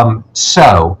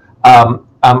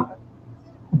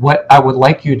 What I would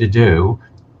like you to do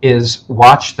is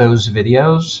watch those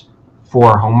videos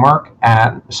for homework,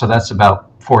 and so that's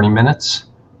about 40 minutes.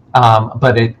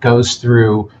 But it goes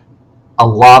through a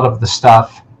lot of the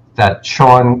stuff that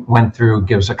Sean went through,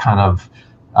 gives a kind of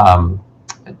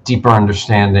deeper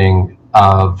understanding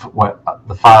of what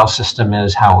the file system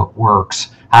is, how it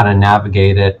works, how to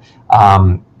navigate it.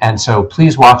 And so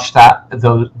please watch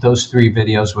those 3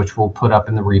 videos, which we'll put up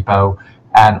in the repo,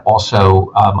 and also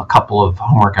a couple of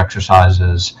homework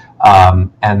exercises.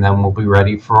 And then we'll be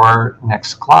ready for our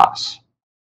next class.